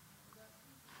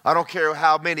 I don't care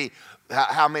how many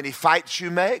fights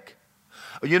you make.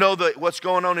 You know what's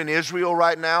going on in Israel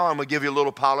right now? I'm going to give you a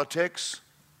little politics.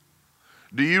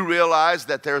 Do you realize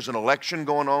that there's an election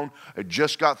going on? It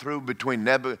just got through between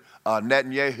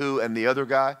Netanyahu and the other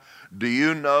guy. Do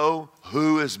you know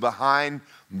who is behind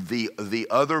the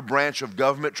other branch of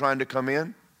government trying to come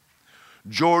in?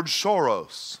 George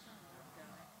Soros.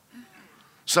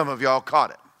 Some of y'all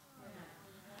caught it.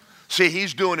 See,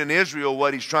 he's doing in Israel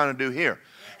what he's trying to do here.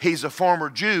 He's a former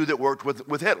Jew that worked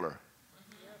with Hitler.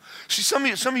 See, some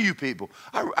of you people,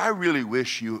 I really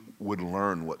wish you would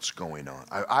learn what's going on.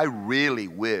 I really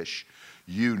wish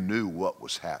you knew what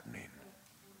was happening.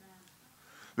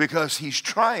 Because he's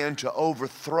trying to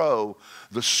overthrow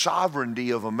the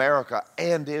sovereignty of America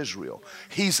and Israel.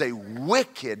 He's a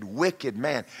wicked, wicked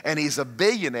man. And he's a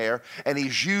billionaire, and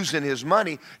he's using his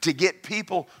money to get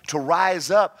people to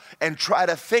rise up and try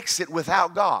to fix it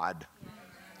without God.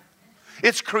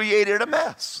 It's created a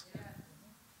mess.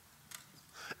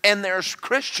 And there's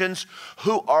Christians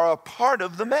who are a part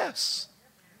of the mess.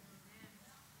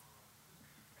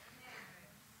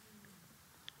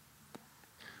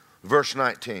 Verse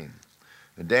 19.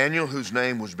 And Daniel, whose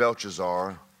name was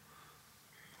Belshazzar,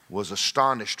 was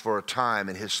astonished for a time,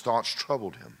 and his thoughts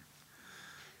troubled him.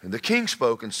 And the king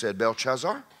spoke and said,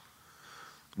 Belshazzar,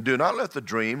 do not let the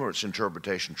dream or its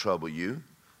interpretation trouble you.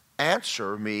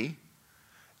 Answer me,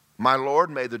 my Lord,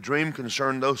 may the dream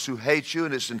concern those who hate you,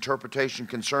 and its interpretation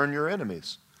concern your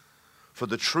enemies. For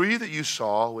the tree that you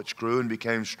saw, which grew and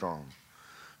became strong,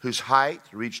 whose height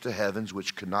reached the heavens,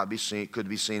 which could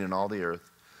be seen in all the earth,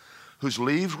 whose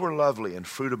leaves were lovely and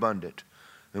fruit abundant,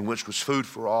 in which was food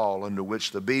for all, under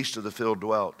which the beasts of the field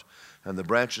dwelt, and the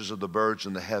branches of the birds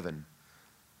in the heaven.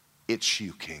 It's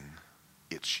you, King.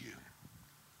 It's you.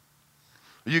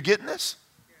 Are you getting this?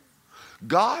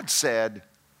 God said,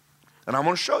 and I'm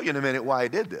going to show you in a minute why he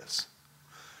did this.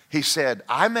 He said,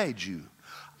 I made you.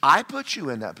 I put you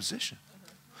in that position.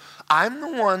 I'm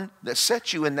the one that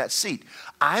set you in that seat.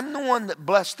 I'm the one that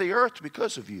blessed the earth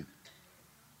because of you.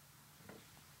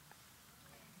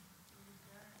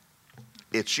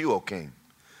 It's you, O King.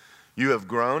 You have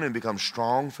grown and become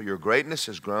strong, for your greatness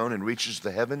has grown and reaches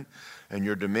the heaven, and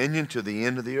your dominion to the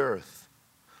end of the earth.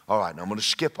 All right, now I'm going to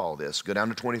skip all this. Go down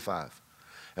to 25.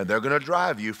 And they're going to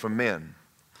drive you from men,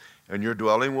 and your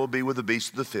dwelling will be with the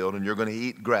beasts of the field, and you're going to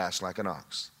eat grass like an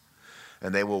ox.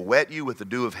 And they will wet you with the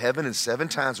dew of heaven, and 7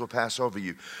 times will pass over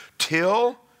you,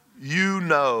 till you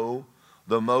know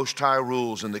the Most High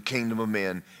rules in the kingdom of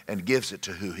men and gives it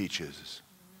to who he chooses.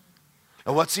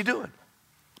 And what's he doing?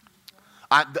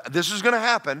 This is going to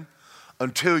happen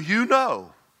until you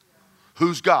know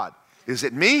who's God. Is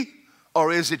it me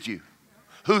or is it you?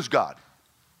 Who's God?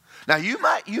 Now you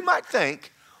might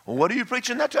think, well, what are you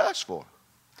preaching that to us for?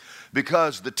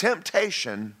 Because the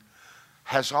temptation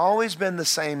has always been the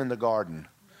same in the garden.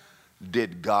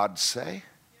 Did God say?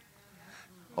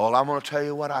 Well, I'm going to tell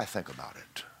you what I think about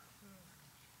it.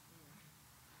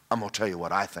 I'm going to tell you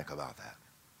what I think about that.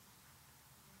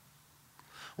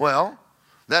 Well,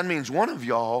 that means one of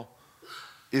y'all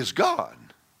is God.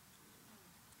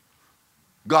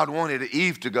 God wanted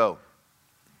Eve to go.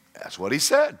 That's what he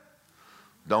said.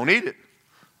 Don't eat it.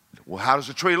 Well, how does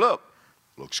the tree look?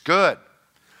 Looks good.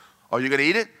 Are you going to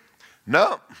eat it?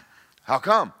 No. How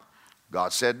come?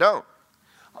 God said don't.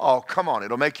 Oh, come on.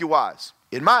 It'll make you wise.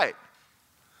 It might.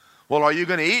 Well, are you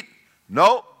going to eat?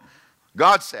 No.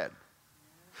 God said.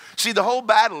 See, the whole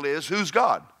battle is who's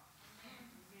God?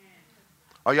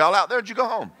 Are y'all out there? Did you go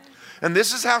home? And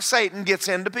this is how Satan gets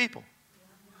into people.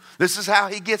 This is how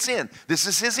he gets in. This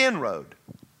is his inroad.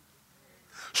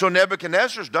 So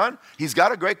Nebuchadnezzar's done. He's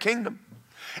got a great kingdom.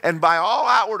 And by all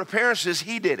outward appearances,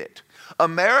 he did it.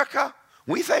 America,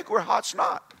 we think we're hot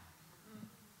snot.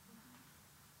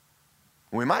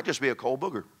 We might just be a cold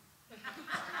booger.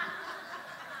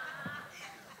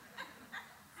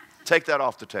 Take that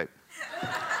off the tape.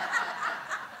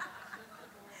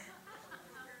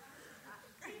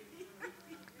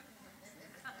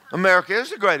 America is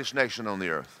the greatest nation on the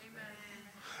earth.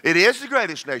 It is the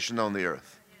greatest nation on the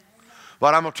earth.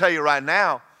 But I'm going to tell you right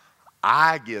now,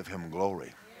 I give him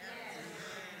glory.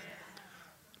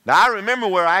 Now, I remember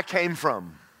where I came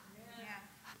from.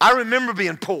 I remember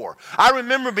being poor. I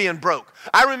remember being broke.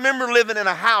 I remember living in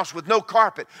a house with no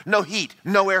carpet, no heat,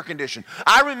 no air conditioning.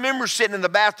 I remember sitting in the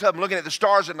bathtub and looking at the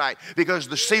stars at night because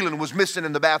the ceiling was missing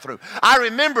in the bathroom. I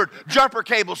remembered jumper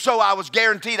cables so I was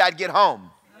guaranteed I'd get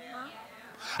home.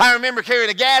 I remember carrying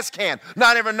a gas can,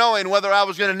 not ever knowing whether I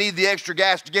was going to need the extra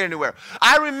gas to get anywhere.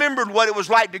 I remembered what it was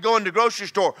like to go into the grocery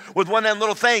store with one of them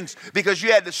little things because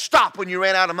you had to stop when you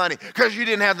ran out of money because you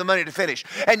didn't have the money to finish.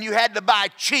 And you had to buy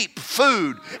cheap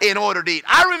food in order to eat.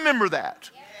 I remember that.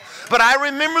 But I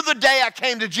remember the day I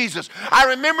came to Jesus. I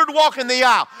remembered walking the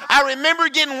aisle. I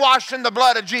remembered getting washed in the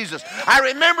blood of Jesus. I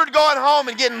remembered going home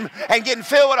and getting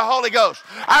filled with the Holy Ghost.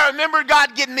 I remembered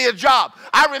God getting me a job.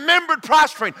 I remembered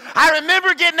prospering. I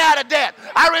remember getting out of debt.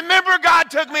 I remember God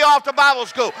took me off to Bible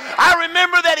school. I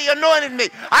remember that he anointed me.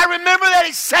 I remember that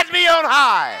he set me on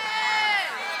high.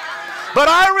 But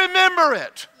I remember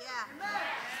it.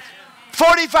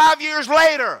 45 years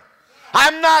later,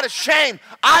 I'm not ashamed.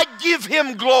 I give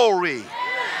him glory.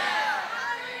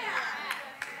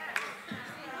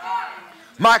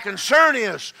 My concern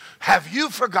is, have you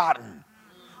forgotten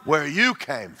where you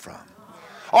came from?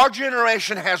 Our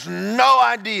generation has no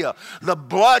idea the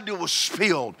blood that was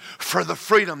spilled for the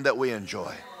freedom that we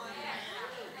enjoy.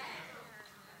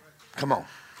 Come on.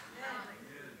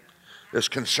 This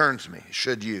concerns me.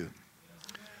 Should you?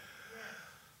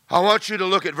 I want you to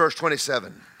look at verse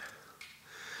 27.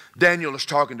 Daniel is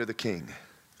talking to the king.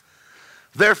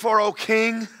 Therefore, O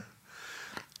king,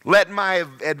 let my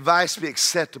advice be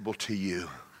acceptable to you.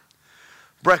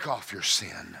 Break off your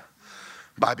sin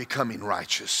by becoming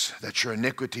righteous, that your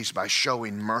iniquities by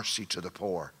showing mercy to the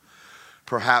poor.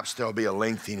 Perhaps there'll be a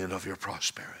lengthening of your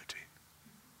prosperity.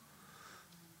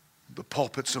 The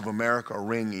pulpits of America are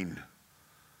ringing.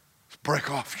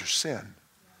 Break off your sin.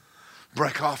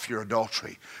 Break off your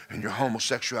adultery and your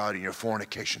homosexuality and your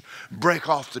fornication. Break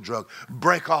off the drug.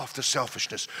 Break off the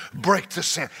selfishness. Break the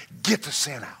sin. Get the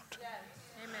sin out. Yes.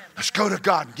 Let's go to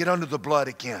God and get under the blood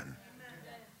again.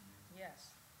 Yes.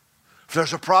 If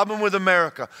there's a problem with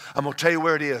America, I'm going to tell you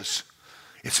where it is.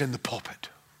 It's in the pulpit.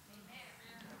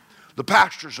 The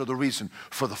pastors are the reason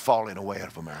for the falling away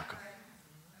of America.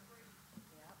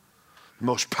 The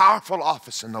most powerful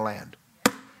office in the land,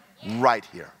 right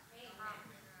here.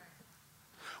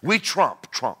 We trump.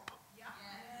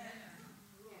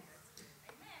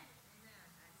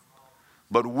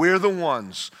 But we're the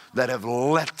ones that have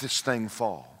let this thing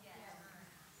fall.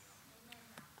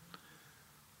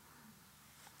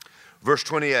 Verse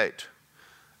 28.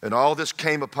 And all this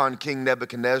came upon King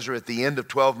Nebuchadnezzar at the end of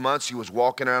 12 months. He was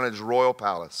walking around in his royal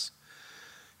palace.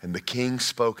 And the king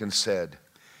spoke and said,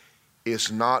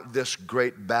 is not this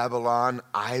great Babylon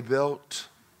I built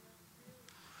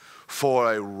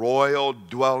for a royal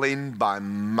dwelling by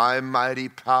my mighty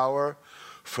power,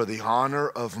 for the honor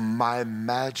of my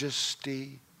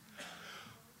majesty?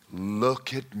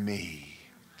 Look at me.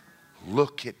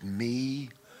 Look at me.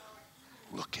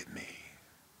 Look at me.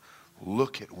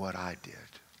 Look at what I did.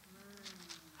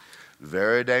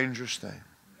 Very dangerous thing.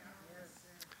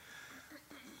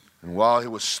 And while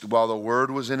the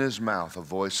word was in his mouth, a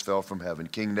voice fell from heaven.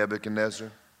 King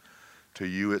Nebuchadnezzar, to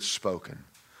you it's spoken.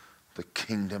 The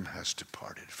kingdom has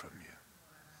departed from you.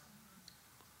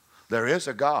 There is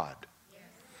a God,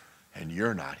 and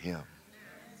you're not him.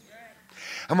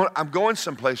 I'm going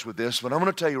someplace with this, but I'm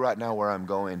going to tell you right now where I'm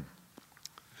going.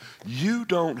 You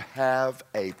don't have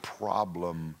a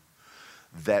problem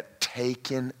that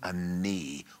taking a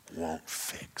knee won't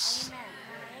fix.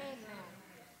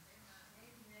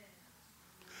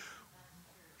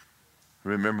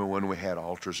 Remember when we had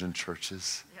altars in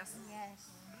churches? Yes.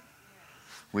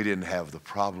 We didn't have the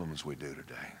problems we do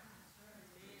today.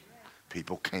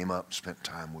 People came up, spent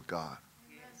time with God.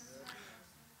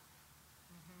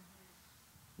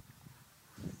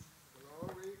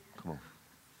 Come on.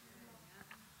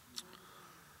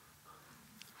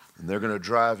 And they're going to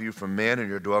drive you from men, and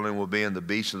your dwelling will be in the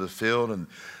beasts of the field, and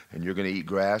you're going to eat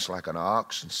grass like an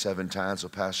ox, and 7 times will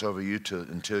pass over you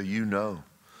until you know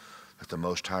that the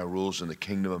Most High rules in the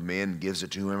kingdom of men and gives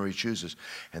it to whomever he chooses.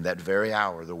 And that very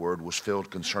hour the word was filled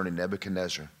concerning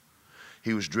Nebuchadnezzar.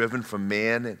 He was driven from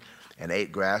men and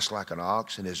ate grass like an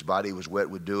ox, and his body was wet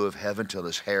with dew of heaven till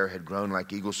his hair had grown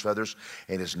like eagle's feathers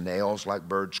and his nails like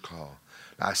bird's claw.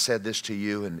 Now, I said this to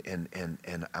you, and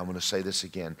I'm going to say this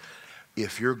again.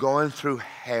 If you're going through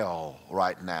hell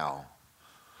right now,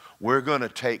 we're going to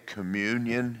take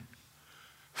communion.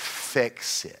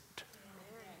 Fix it.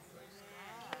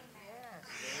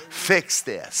 Fix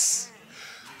this.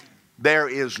 There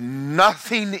is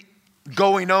nothing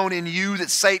going on in you that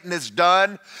Satan has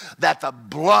done that the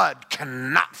blood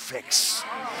cannot fix.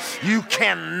 You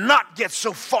cannot get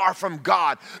so far from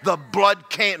God. The blood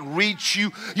can't reach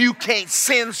you. You can't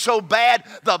sin so bad.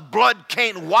 The blood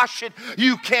can't wash it.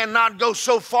 You cannot go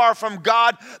so far from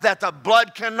God that the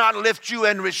blood cannot lift you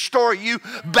and restore you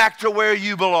back to where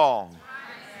you belong.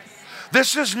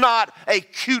 This is not a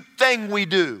cute thing we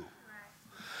do.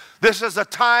 This is a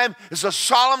time, it's a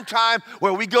solemn time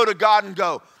where we go to God and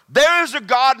go, there is a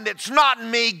God and it's not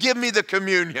me, give me the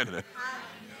communion.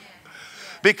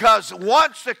 Because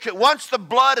once the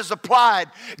blood is applied,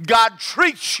 God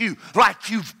treats you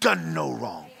like you've done no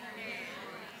wrong.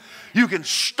 You can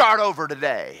start over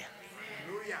today.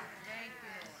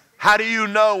 How do you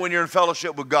know when you're in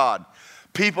fellowship with God?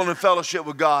 People in fellowship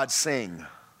with God sing.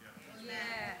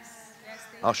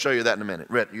 I'll show you that in a minute.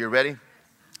 You ready?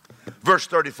 Verse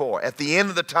 34. At the end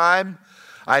of the time,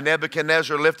 I,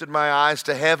 Nebuchadnezzar, lifted my eyes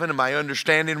to heaven, and my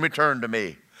understanding returned to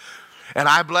me. And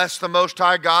I blessed the Most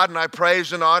High God, and I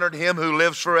praised and honored him who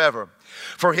lives forever.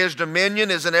 For his dominion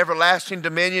is an everlasting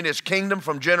dominion, his kingdom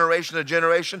from generation to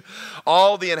generation.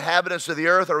 All the inhabitants of the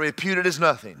earth are reputed as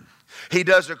nothing. He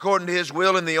does according to his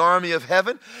will in the army of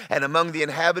heaven and among the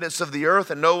inhabitants of the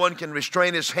earth, and no one can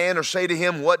restrain his hand or say to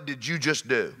him, what did you just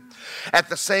do? At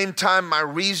the same time, my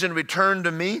reason returned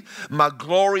to me, my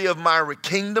glory of my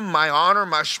kingdom, my honor,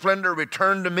 my splendor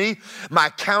returned to me. My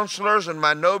counselors and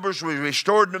my nobles were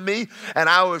restored to me, and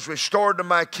I was restored to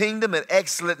my kingdom, and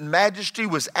excellent majesty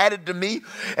was added to me.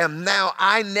 And now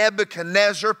I,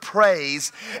 Nebuchadnezzar,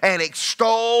 praise and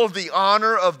extol the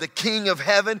honor of the King of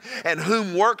heaven, and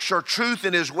whom works are truth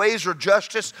and his ways are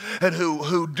justice, and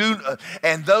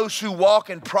and those who walk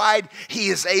in pride, he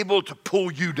is able to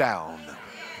pull you down.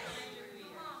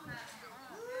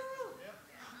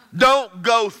 Don't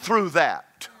go through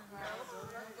that.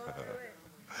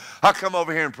 I'll come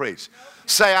over here and preach.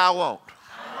 Say, I won't.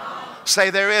 Say,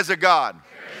 there is a God.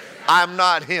 I'm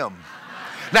not him.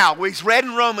 Now, we read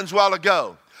in Romans a while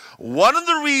ago, one of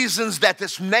the reasons that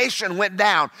this nation went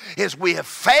down is we have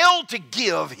failed to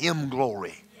give him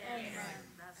glory.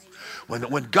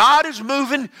 When God is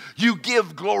moving, you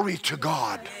give glory to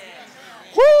God.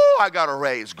 Woo! I got a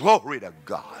raise. Glory to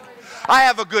God. I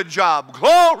have a good job.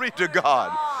 Glory to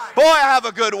God. Boy, I have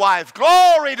a good wife.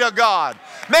 Glory to God.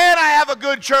 Man, I have a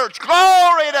good church.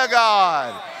 Glory to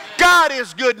God. God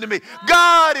is good to me.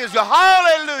 God is good.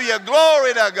 Hallelujah.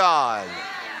 Glory to God.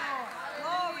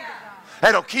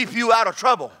 That'll keep you out of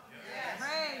trouble.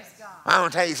 I'm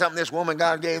going to tell you something this woman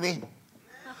God gave me.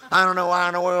 I don't know why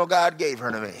in the world God gave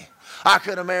her to me. I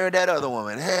could have married that other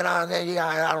woman. And I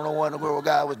don't know what in the world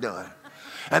God was doing.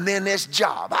 And then this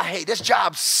job. I hate this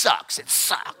job. Sucks. It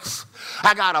sucks.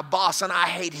 I got a boss and I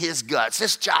hate his guts.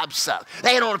 This job sucks.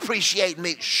 They don't appreciate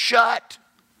me. Shut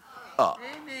up.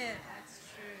 Amen. That's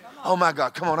true. Oh my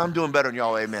God. Come on. I'm doing better than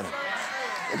y'all. Amen.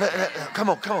 Come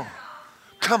on. Come on.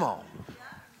 Come on.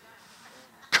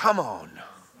 Come on.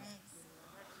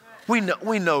 We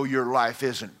know your life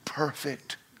isn't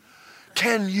perfect.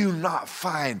 Can you not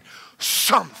find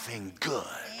something good?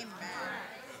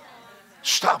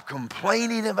 Stop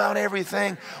complaining about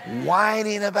everything,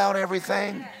 whining about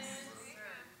everything.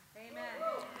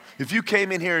 If you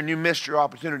came in here and you missed your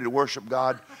opportunity to worship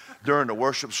God during the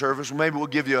worship service, maybe we'll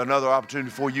give you another opportunity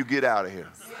before you get out of here.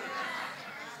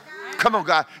 Come on,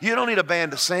 God. You don't need a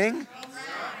band to sing.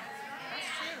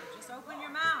 Just open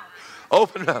your mouth.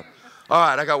 Open it up. All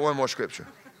right, I got one more scripture.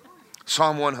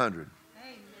 Psalm 100.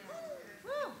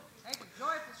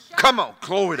 Come on,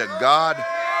 glory to God.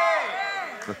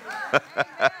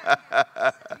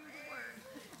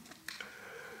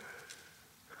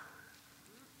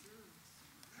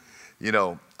 You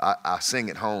know, I sing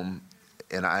at home,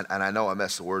 and I know I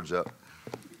mess the words up.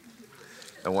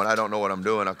 And when I don't know what I'm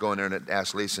doing, I go in there and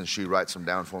ask Lisa, and she writes them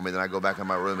down for me. Then I go back in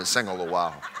my room and sing a little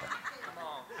while.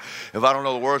 If I don't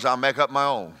know the words, I'll make up my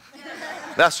own.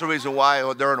 That's the reason why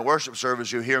during the worship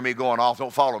service you hear me going off.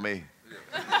 Don't follow me.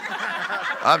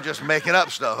 I'm just making up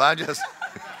stuff.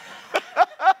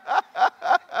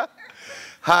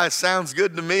 It sounds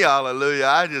good to me, hallelujah.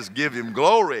 I just give him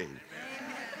glory.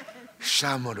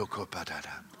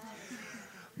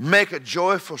 Make a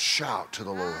joyful shout to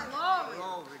the Lord.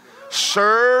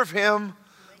 Serve him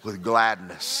with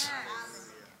gladness.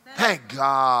 Thank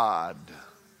God.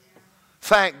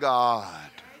 Thank God.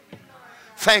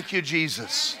 Thank you,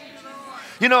 Jesus.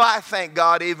 You know, I thank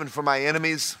God even for my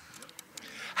enemies.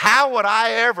 How would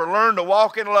I ever learn to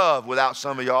walk in love without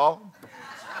some of y'all?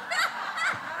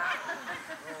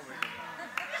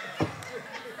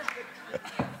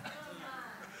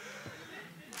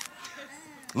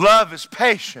 Love is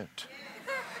patient.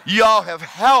 Y'all have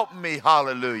helped me,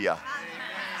 hallelujah.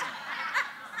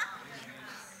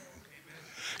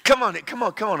 Come on.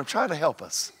 I'm trying to help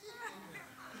us.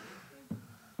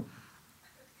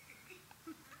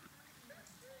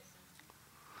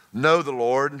 Know the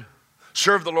Lord.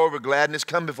 Serve the Lord with gladness.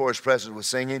 Come before his presence with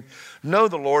singing. Know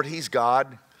the Lord. He's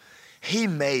God. He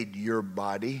made your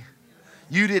body.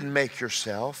 You didn't make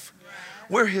yourself.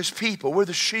 We're his people. We're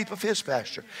the sheep of his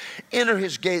pasture. Enter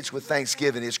his gates with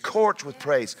thanksgiving, his courts with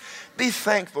praise. Be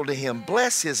thankful to him.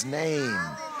 Bless his name.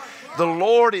 The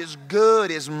Lord is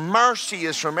good. His mercy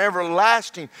is from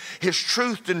everlasting. His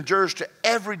truth endures to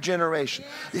every generation.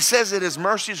 It says that his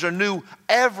mercies are new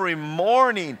every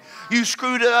morning. You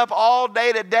screwed it up all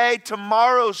day today.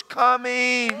 Tomorrow's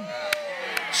coming.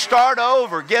 Start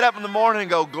over. Get up in the morning and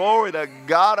go, glory to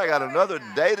God. I got another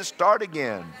day to start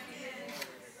again.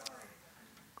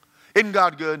 Isn't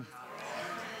God good?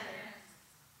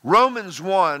 Romans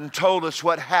 1 told us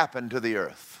what happened to the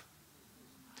earth.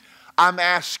 I'm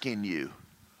asking you,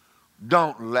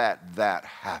 don't let that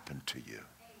happen to you.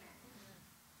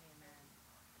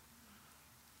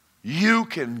 You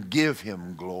can give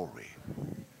him glory.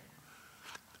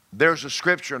 There's a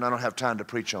scripture, and I don't have time to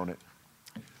preach on it.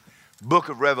 Book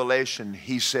of Revelation,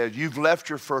 he said, you've left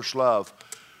your first love.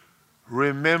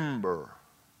 Remember.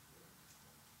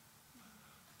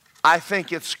 I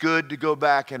think it's good to go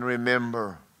back and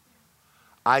remember.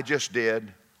 I just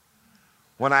did.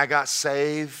 When I got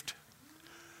saved,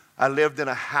 I lived in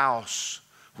a house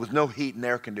with no heat and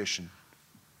air conditioning.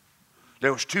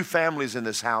 There was 2 families in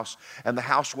this house, and the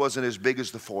house wasn't as big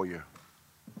as the foyer.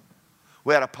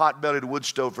 We had a pot-bellied wood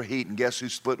stove for heat, and guess who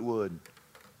split wood?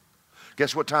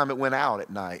 Guess what time it went out at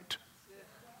night?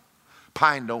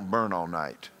 Pine don't burn all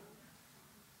night.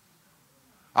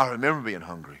 I remember being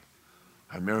hungry.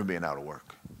 I remember being out of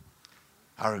work.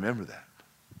 I remember that.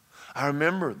 I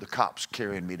remember the cops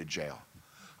carrying me to jail.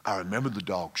 I remember the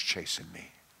dogs chasing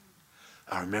me.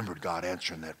 I remembered God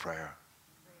answering that prayer.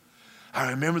 I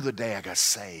remember the day I got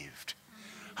saved.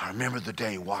 I remember the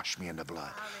day he washed me in the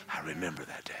blood. I remember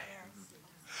that day.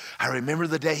 I remember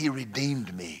the day he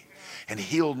redeemed me and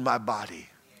healed my body.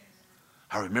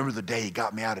 I remember the day he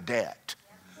got me out of debt.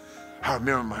 I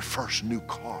remember my first new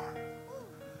car.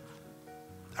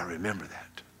 I remember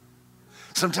that.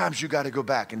 Sometimes you got to go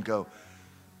back and go,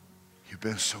 you've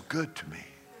been so good to me.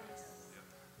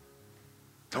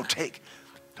 Don't take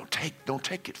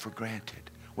it for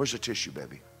granted. Where's the tissue,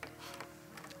 baby?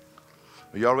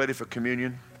 Are y'all ready for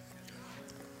communion?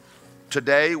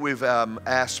 Today we've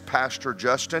asked Pastor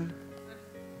Justin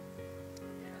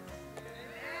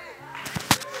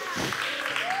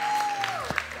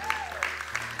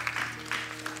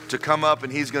to come up,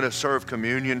 and he's going to serve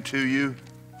communion to you.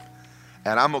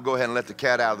 And I'm going to go ahead and let the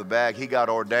cat out of the bag. He got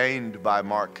ordained by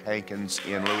Mark Hankins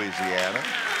in Louisiana.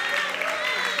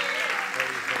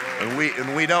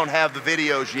 And we don't have the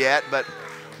videos yet, but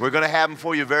we're going to have them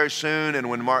for you very soon. And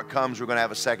when Mark comes, we're going to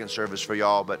have a second service for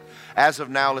y'all. But as of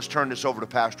now, let's turn this over to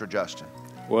Pastor Justin.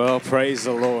 Well, praise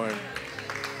the Lord.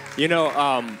 You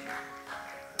know,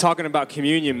 talking about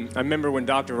communion, I remember when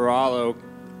Dr. Varallo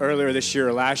earlier this year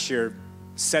or last year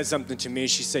said something to me.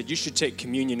 She said, you should take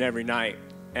communion every night.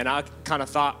 And I kind of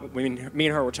thought, when me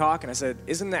and her were talking, I said,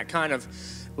 isn't that kind of,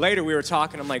 later we were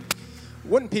talking, I'm like,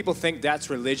 wouldn't people think that's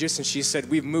religious? And she said,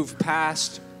 we've moved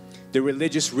past the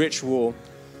religious ritual,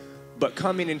 but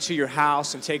coming into your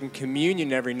house and taking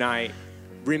communion every night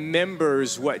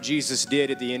remembers what Jesus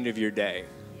did at the end of your day.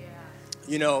 Yeah.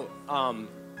 You know,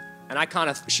 and I kind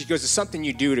of, she goes, it's something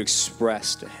you do to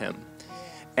express to him.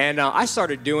 And I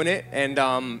started doing it,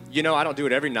 and you know, I don't do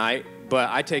it every night, but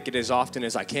I take it as often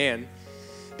as I can.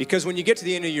 Because when you get to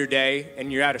the end of your day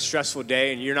and you're at a stressful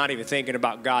day and you're not even thinking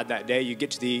about God that day, you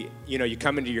get to the, you know, you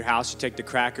come into your house, you take the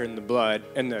cracker and the blood,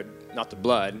 and not the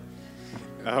blood,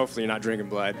 hopefully you're not drinking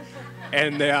blood,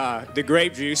 and the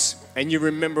grape juice, and you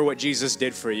remember what Jesus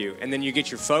did for you. And then you get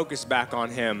your focus back on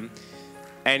him,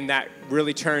 and that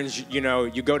really turns, you know,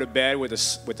 you go to bed with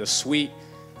a sweet,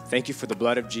 thank you for the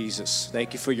blood of Jesus.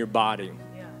 Thank you for your body.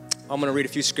 Yeah. I'm going to read a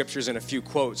few scriptures and a few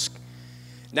quotes.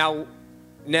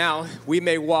 Now, we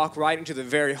may walk right into the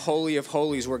very holy of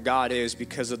holies where God is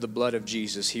because of the blood of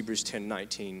Jesus, Hebrews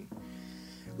 10:19.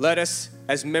 Let us,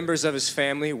 as members of his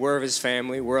family, we're of his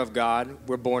family, we're of God,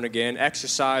 we're born again,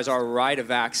 exercise our right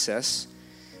of access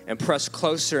and press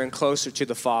closer and closer to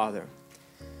the Father.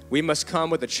 We must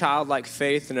come with a childlike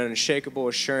faith and an unshakable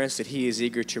assurance that he is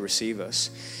eager to receive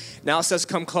us. Now it says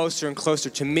come closer and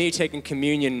closer. To me, taking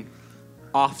communion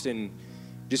often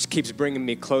just keeps bringing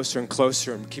me closer and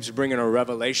closer and keeps bringing a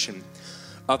revelation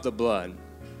of the blood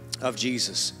of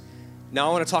Jesus. Now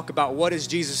I want to talk about what is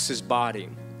Jesus' body,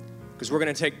 because we're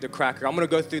going to take the cracker. I'm going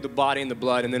to go through the body and the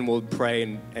blood, and then we'll pray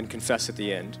and confess at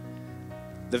the end.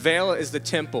 The veil is the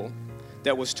temple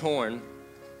that was torn.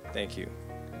 Thank you.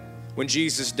 When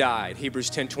Jesus died, Hebrews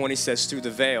 10:20 says, through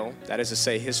the veil, that is to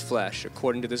say his flesh,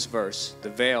 according to this verse, the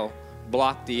veil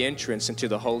blocked the entrance into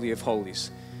the Holy of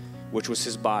Holies, which was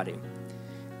his body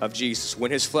of Jesus.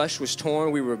 When his flesh was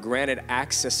torn, we were granted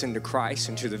access into Christ,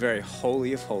 into the very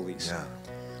Holy of Holies. Yeah.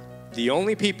 The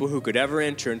only people who could ever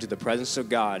enter into the presence of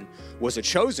God was a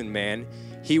chosen man.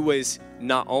 He was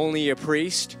not only a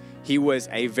priest, he was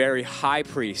a very high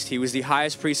priest. He was the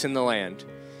highest priest in the land.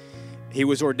 He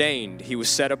was ordained. He was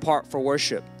set apart for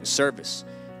worship and service.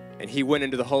 And he went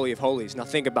into the Holy of Holies. Now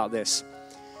think about this.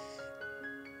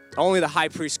 Only the high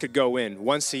priest could go in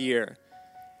once a year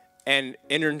and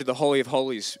enter into the Holy of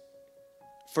Holies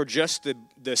for just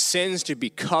the sins to be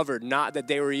covered, not that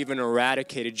they were even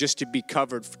eradicated, just to be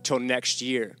covered till next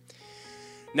year.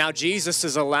 Now Jesus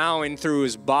is allowing through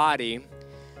his body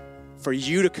for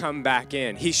you to come back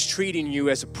in. He's treating you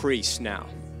as a priest now.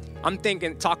 I'm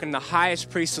talking the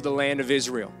highest priest of the land of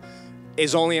Israel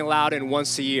is only allowed in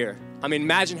once a year. I mean,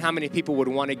 imagine how many people would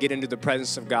want to get into the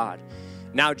presence of God.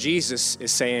 Now Jesus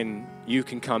is saying, you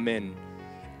can come in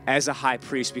as a high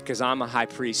priest because I'm a high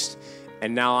priest,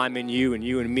 and now I'm in you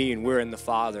and me, and we're in the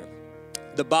Father.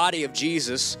 The body of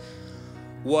Jesus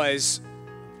was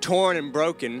torn and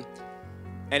broken,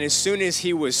 and as soon as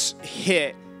he was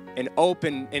hit and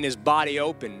opened, and his body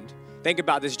opened, think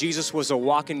about this, Jesus was a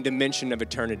walking dimension of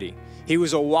eternity. He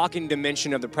was a walking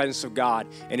dimension of the presence of God,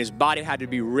 and his body had to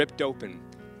be ripped open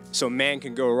so man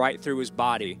can go right through his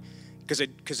body,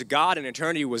 because God in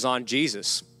eternity was on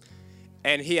Jesus.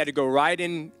 And he had to go right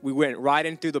in. We went right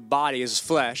in through the body, his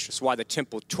flesh. That's why the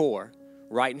temple tore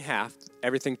right in half.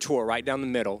 Everything tore right down the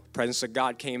middle. The presence of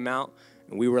God came out,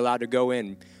 and we were allowed to go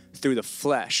in through the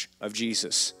flesh of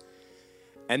Jesus.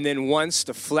 And then once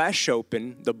the flesh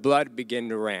opened, the blood began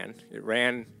to run. It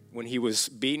ran when he was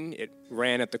beaten. It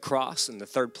ran at the cross. And the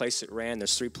third place it ran,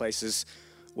 there's 3 places,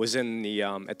 was in the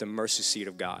at the mercy seat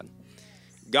of God.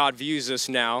 God views us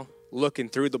now looking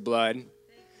through the blood,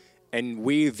 and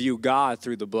we view God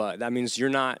through the blood. That means you're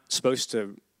not supposed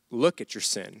to look at your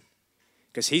sin.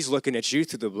 because he's looking at you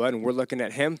through the blood and we're looking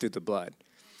at him through the blood.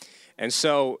 And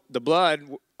so the blood,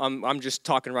 I'm just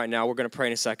talking right now. We're going to pray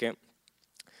in a second.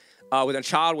 When a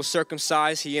child was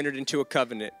circumcised, he entered into a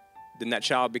covenant. Then that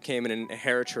child became an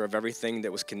inheritor of everything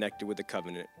that was connected with the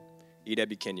covenant.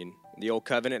 E.W. Kenyon. In the old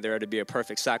covenant, there had to be a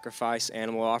perfect sacrifice,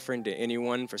 animal offering to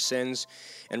anyone for sins,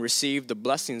 and receive the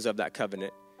blessings of that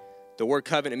covenant. The word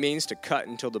covenant means to cut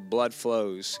until the blood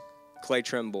flows. Clay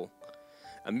Trimble.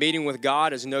 A meeting with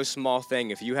God is no small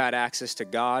thing. If you had access to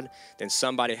God, then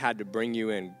somebody had to bring you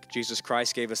in. Jesus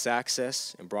Christ gave us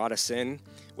access and brought us in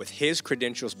with his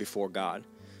credentials before God.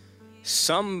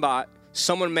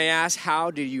 Someone may ask, how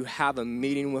do you have a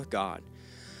meeting with God?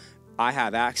 I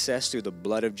have access through the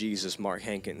blood of Jesus, Mark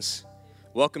Hankins.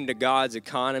 Welcome to God's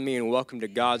economy and welcome to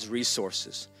God's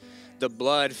resources. The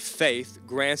blood, faith,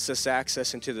 grants us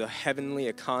access into the heavenly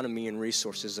economy and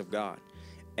resources of God.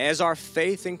 As our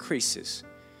faith increases,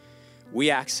 we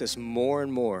access more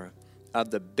and more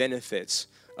of the benefits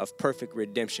of perfect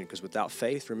redemption, because without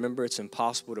faith, remember, it's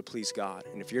impossible to please God.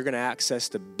 And if you're going to access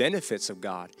the benefits of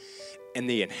God and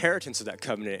the inheritance of that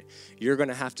covenant, you're going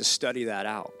to have to study that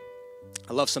out.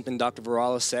 I love something Dr.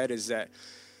 Varela said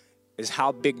is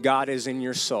how big God is in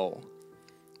your soul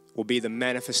will be the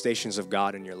manifestations of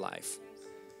God in your life.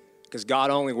 Because God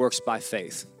only works by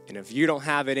faith. And if you don't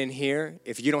have it in here,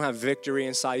 if you don't have victory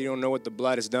inside, you don't know what the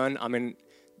blood has done,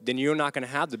 then you're not going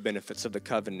to have the benefits of the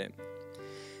covenant.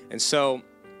 And so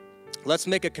let's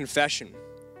make a confession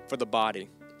for the body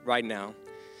right now.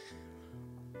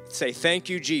 Say, thank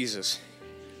you, Jesus,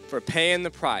 for paying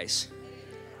the price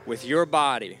with your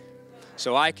body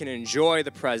so I can enjoy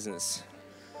the presence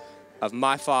of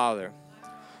my Father.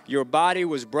 Your body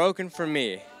was broken for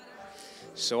me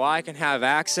so I can have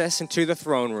access into the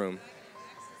throne room.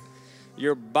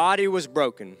 Your body was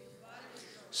broken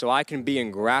so I can be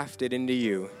engrafted into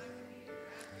you.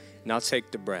 Now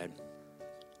take the bread.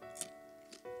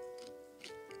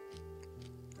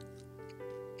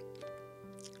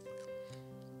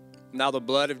 Now the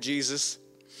blood of Jesus,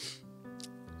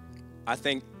 I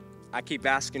keep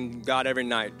asking God every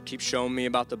night, keep showing me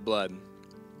about the blood.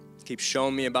 Keep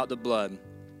showing me about the blood.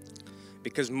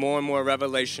 Because more and more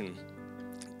revelation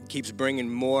keeps bringing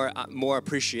more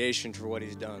appreciation for what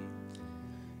he's done.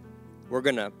 We're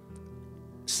going to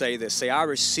say this. Say, I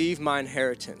receive my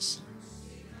inheritance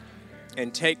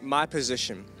and take my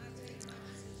position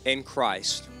in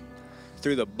Christ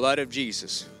through the blood of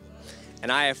Jesus.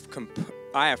 And I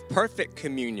have perfect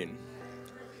communion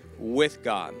with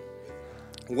God.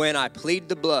 When I plead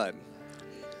the blood,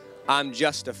 I'm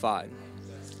justified.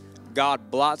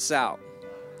 God blots out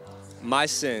my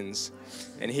sins,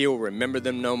 and he will remember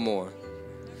them no more.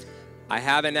 I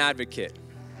have an advocate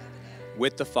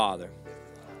with the Father,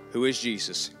 who is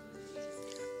Jesus.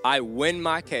 I win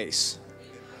my case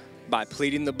by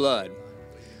pleading the blood.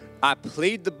 I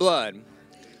plead the blood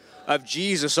of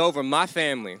Jesus over my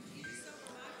family,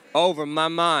 over my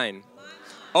mind,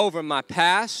 over my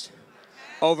past,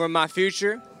 over my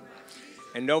future,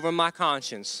 and over my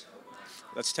conscience.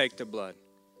 Let's take the blood.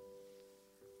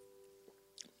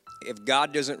 If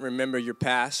God doesn't remember your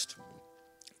past,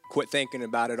 quit thinking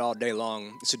about it all day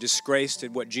long. It's a disgrace to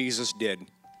what Jesus did.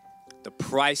 The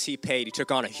price he paid. He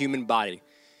took on a human body,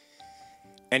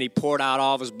 and he poured out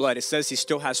all of his blood. It says he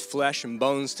still has flesh and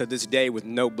bones to this day with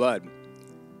no blood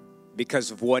because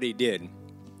of what he did.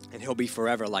 And he'll be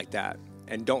forever like that.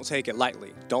 And don't take it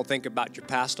lightly. Don't think about your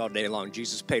past all day long.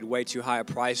 Jesus paid way too high a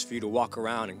price for you to walk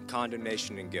around in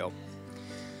condemnation and guilt.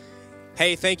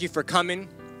 Hey, thank you for coming.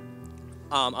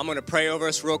 I'm going to pray over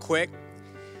us real quick.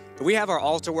 We have our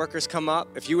altar workers come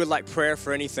up. If you would like prayer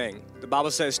for anything, the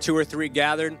Bible says 2 or 3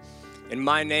 gathered in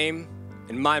my name,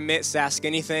 in my midst, ask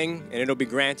anything, and it'll be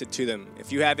granted to them.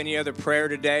 If you have any other prayer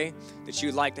today that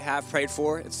you'd like to have prayed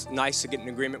for, it's nice to get in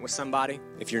agreement with somebody.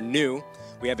 If you're new,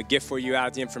 we have a gift for you out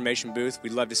at the information booth.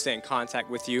 We'd love to stay in contact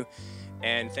with you,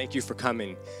 and thank you for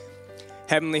coming.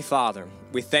 Heavenly Father,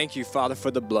 we thank you, Father,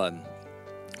 for the blood.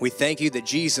 We thank you that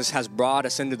Jesus has brought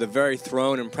us into the very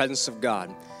throne and presence of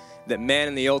God that man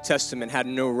in the Old Testament had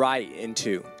no right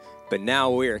into. But now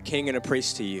we are king and a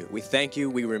priest to you. We thank you.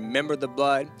 We remember the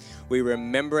blood. We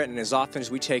remember it, and as often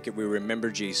as we take it, we remember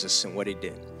Jesus and what he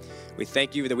did. We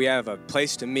thank you that we have a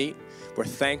place to meet. We're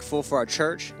thankful for our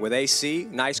church with AC,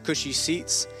 nice cushy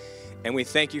seats, and we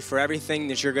thank you for everything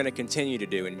that you're going to continue to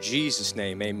do. In Jesus'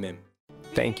 name, amen.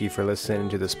 Thank you for listening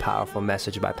to this powerful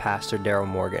message by Pastor Daryl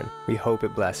Morgan. We hope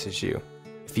it blesses you.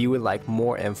 If you would like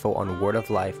more info on Word of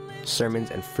Life,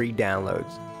 sermons, and free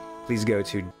downloads, please go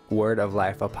to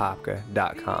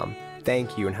wordoflifeapopka.com.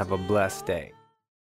 Thank you and have a blessed day.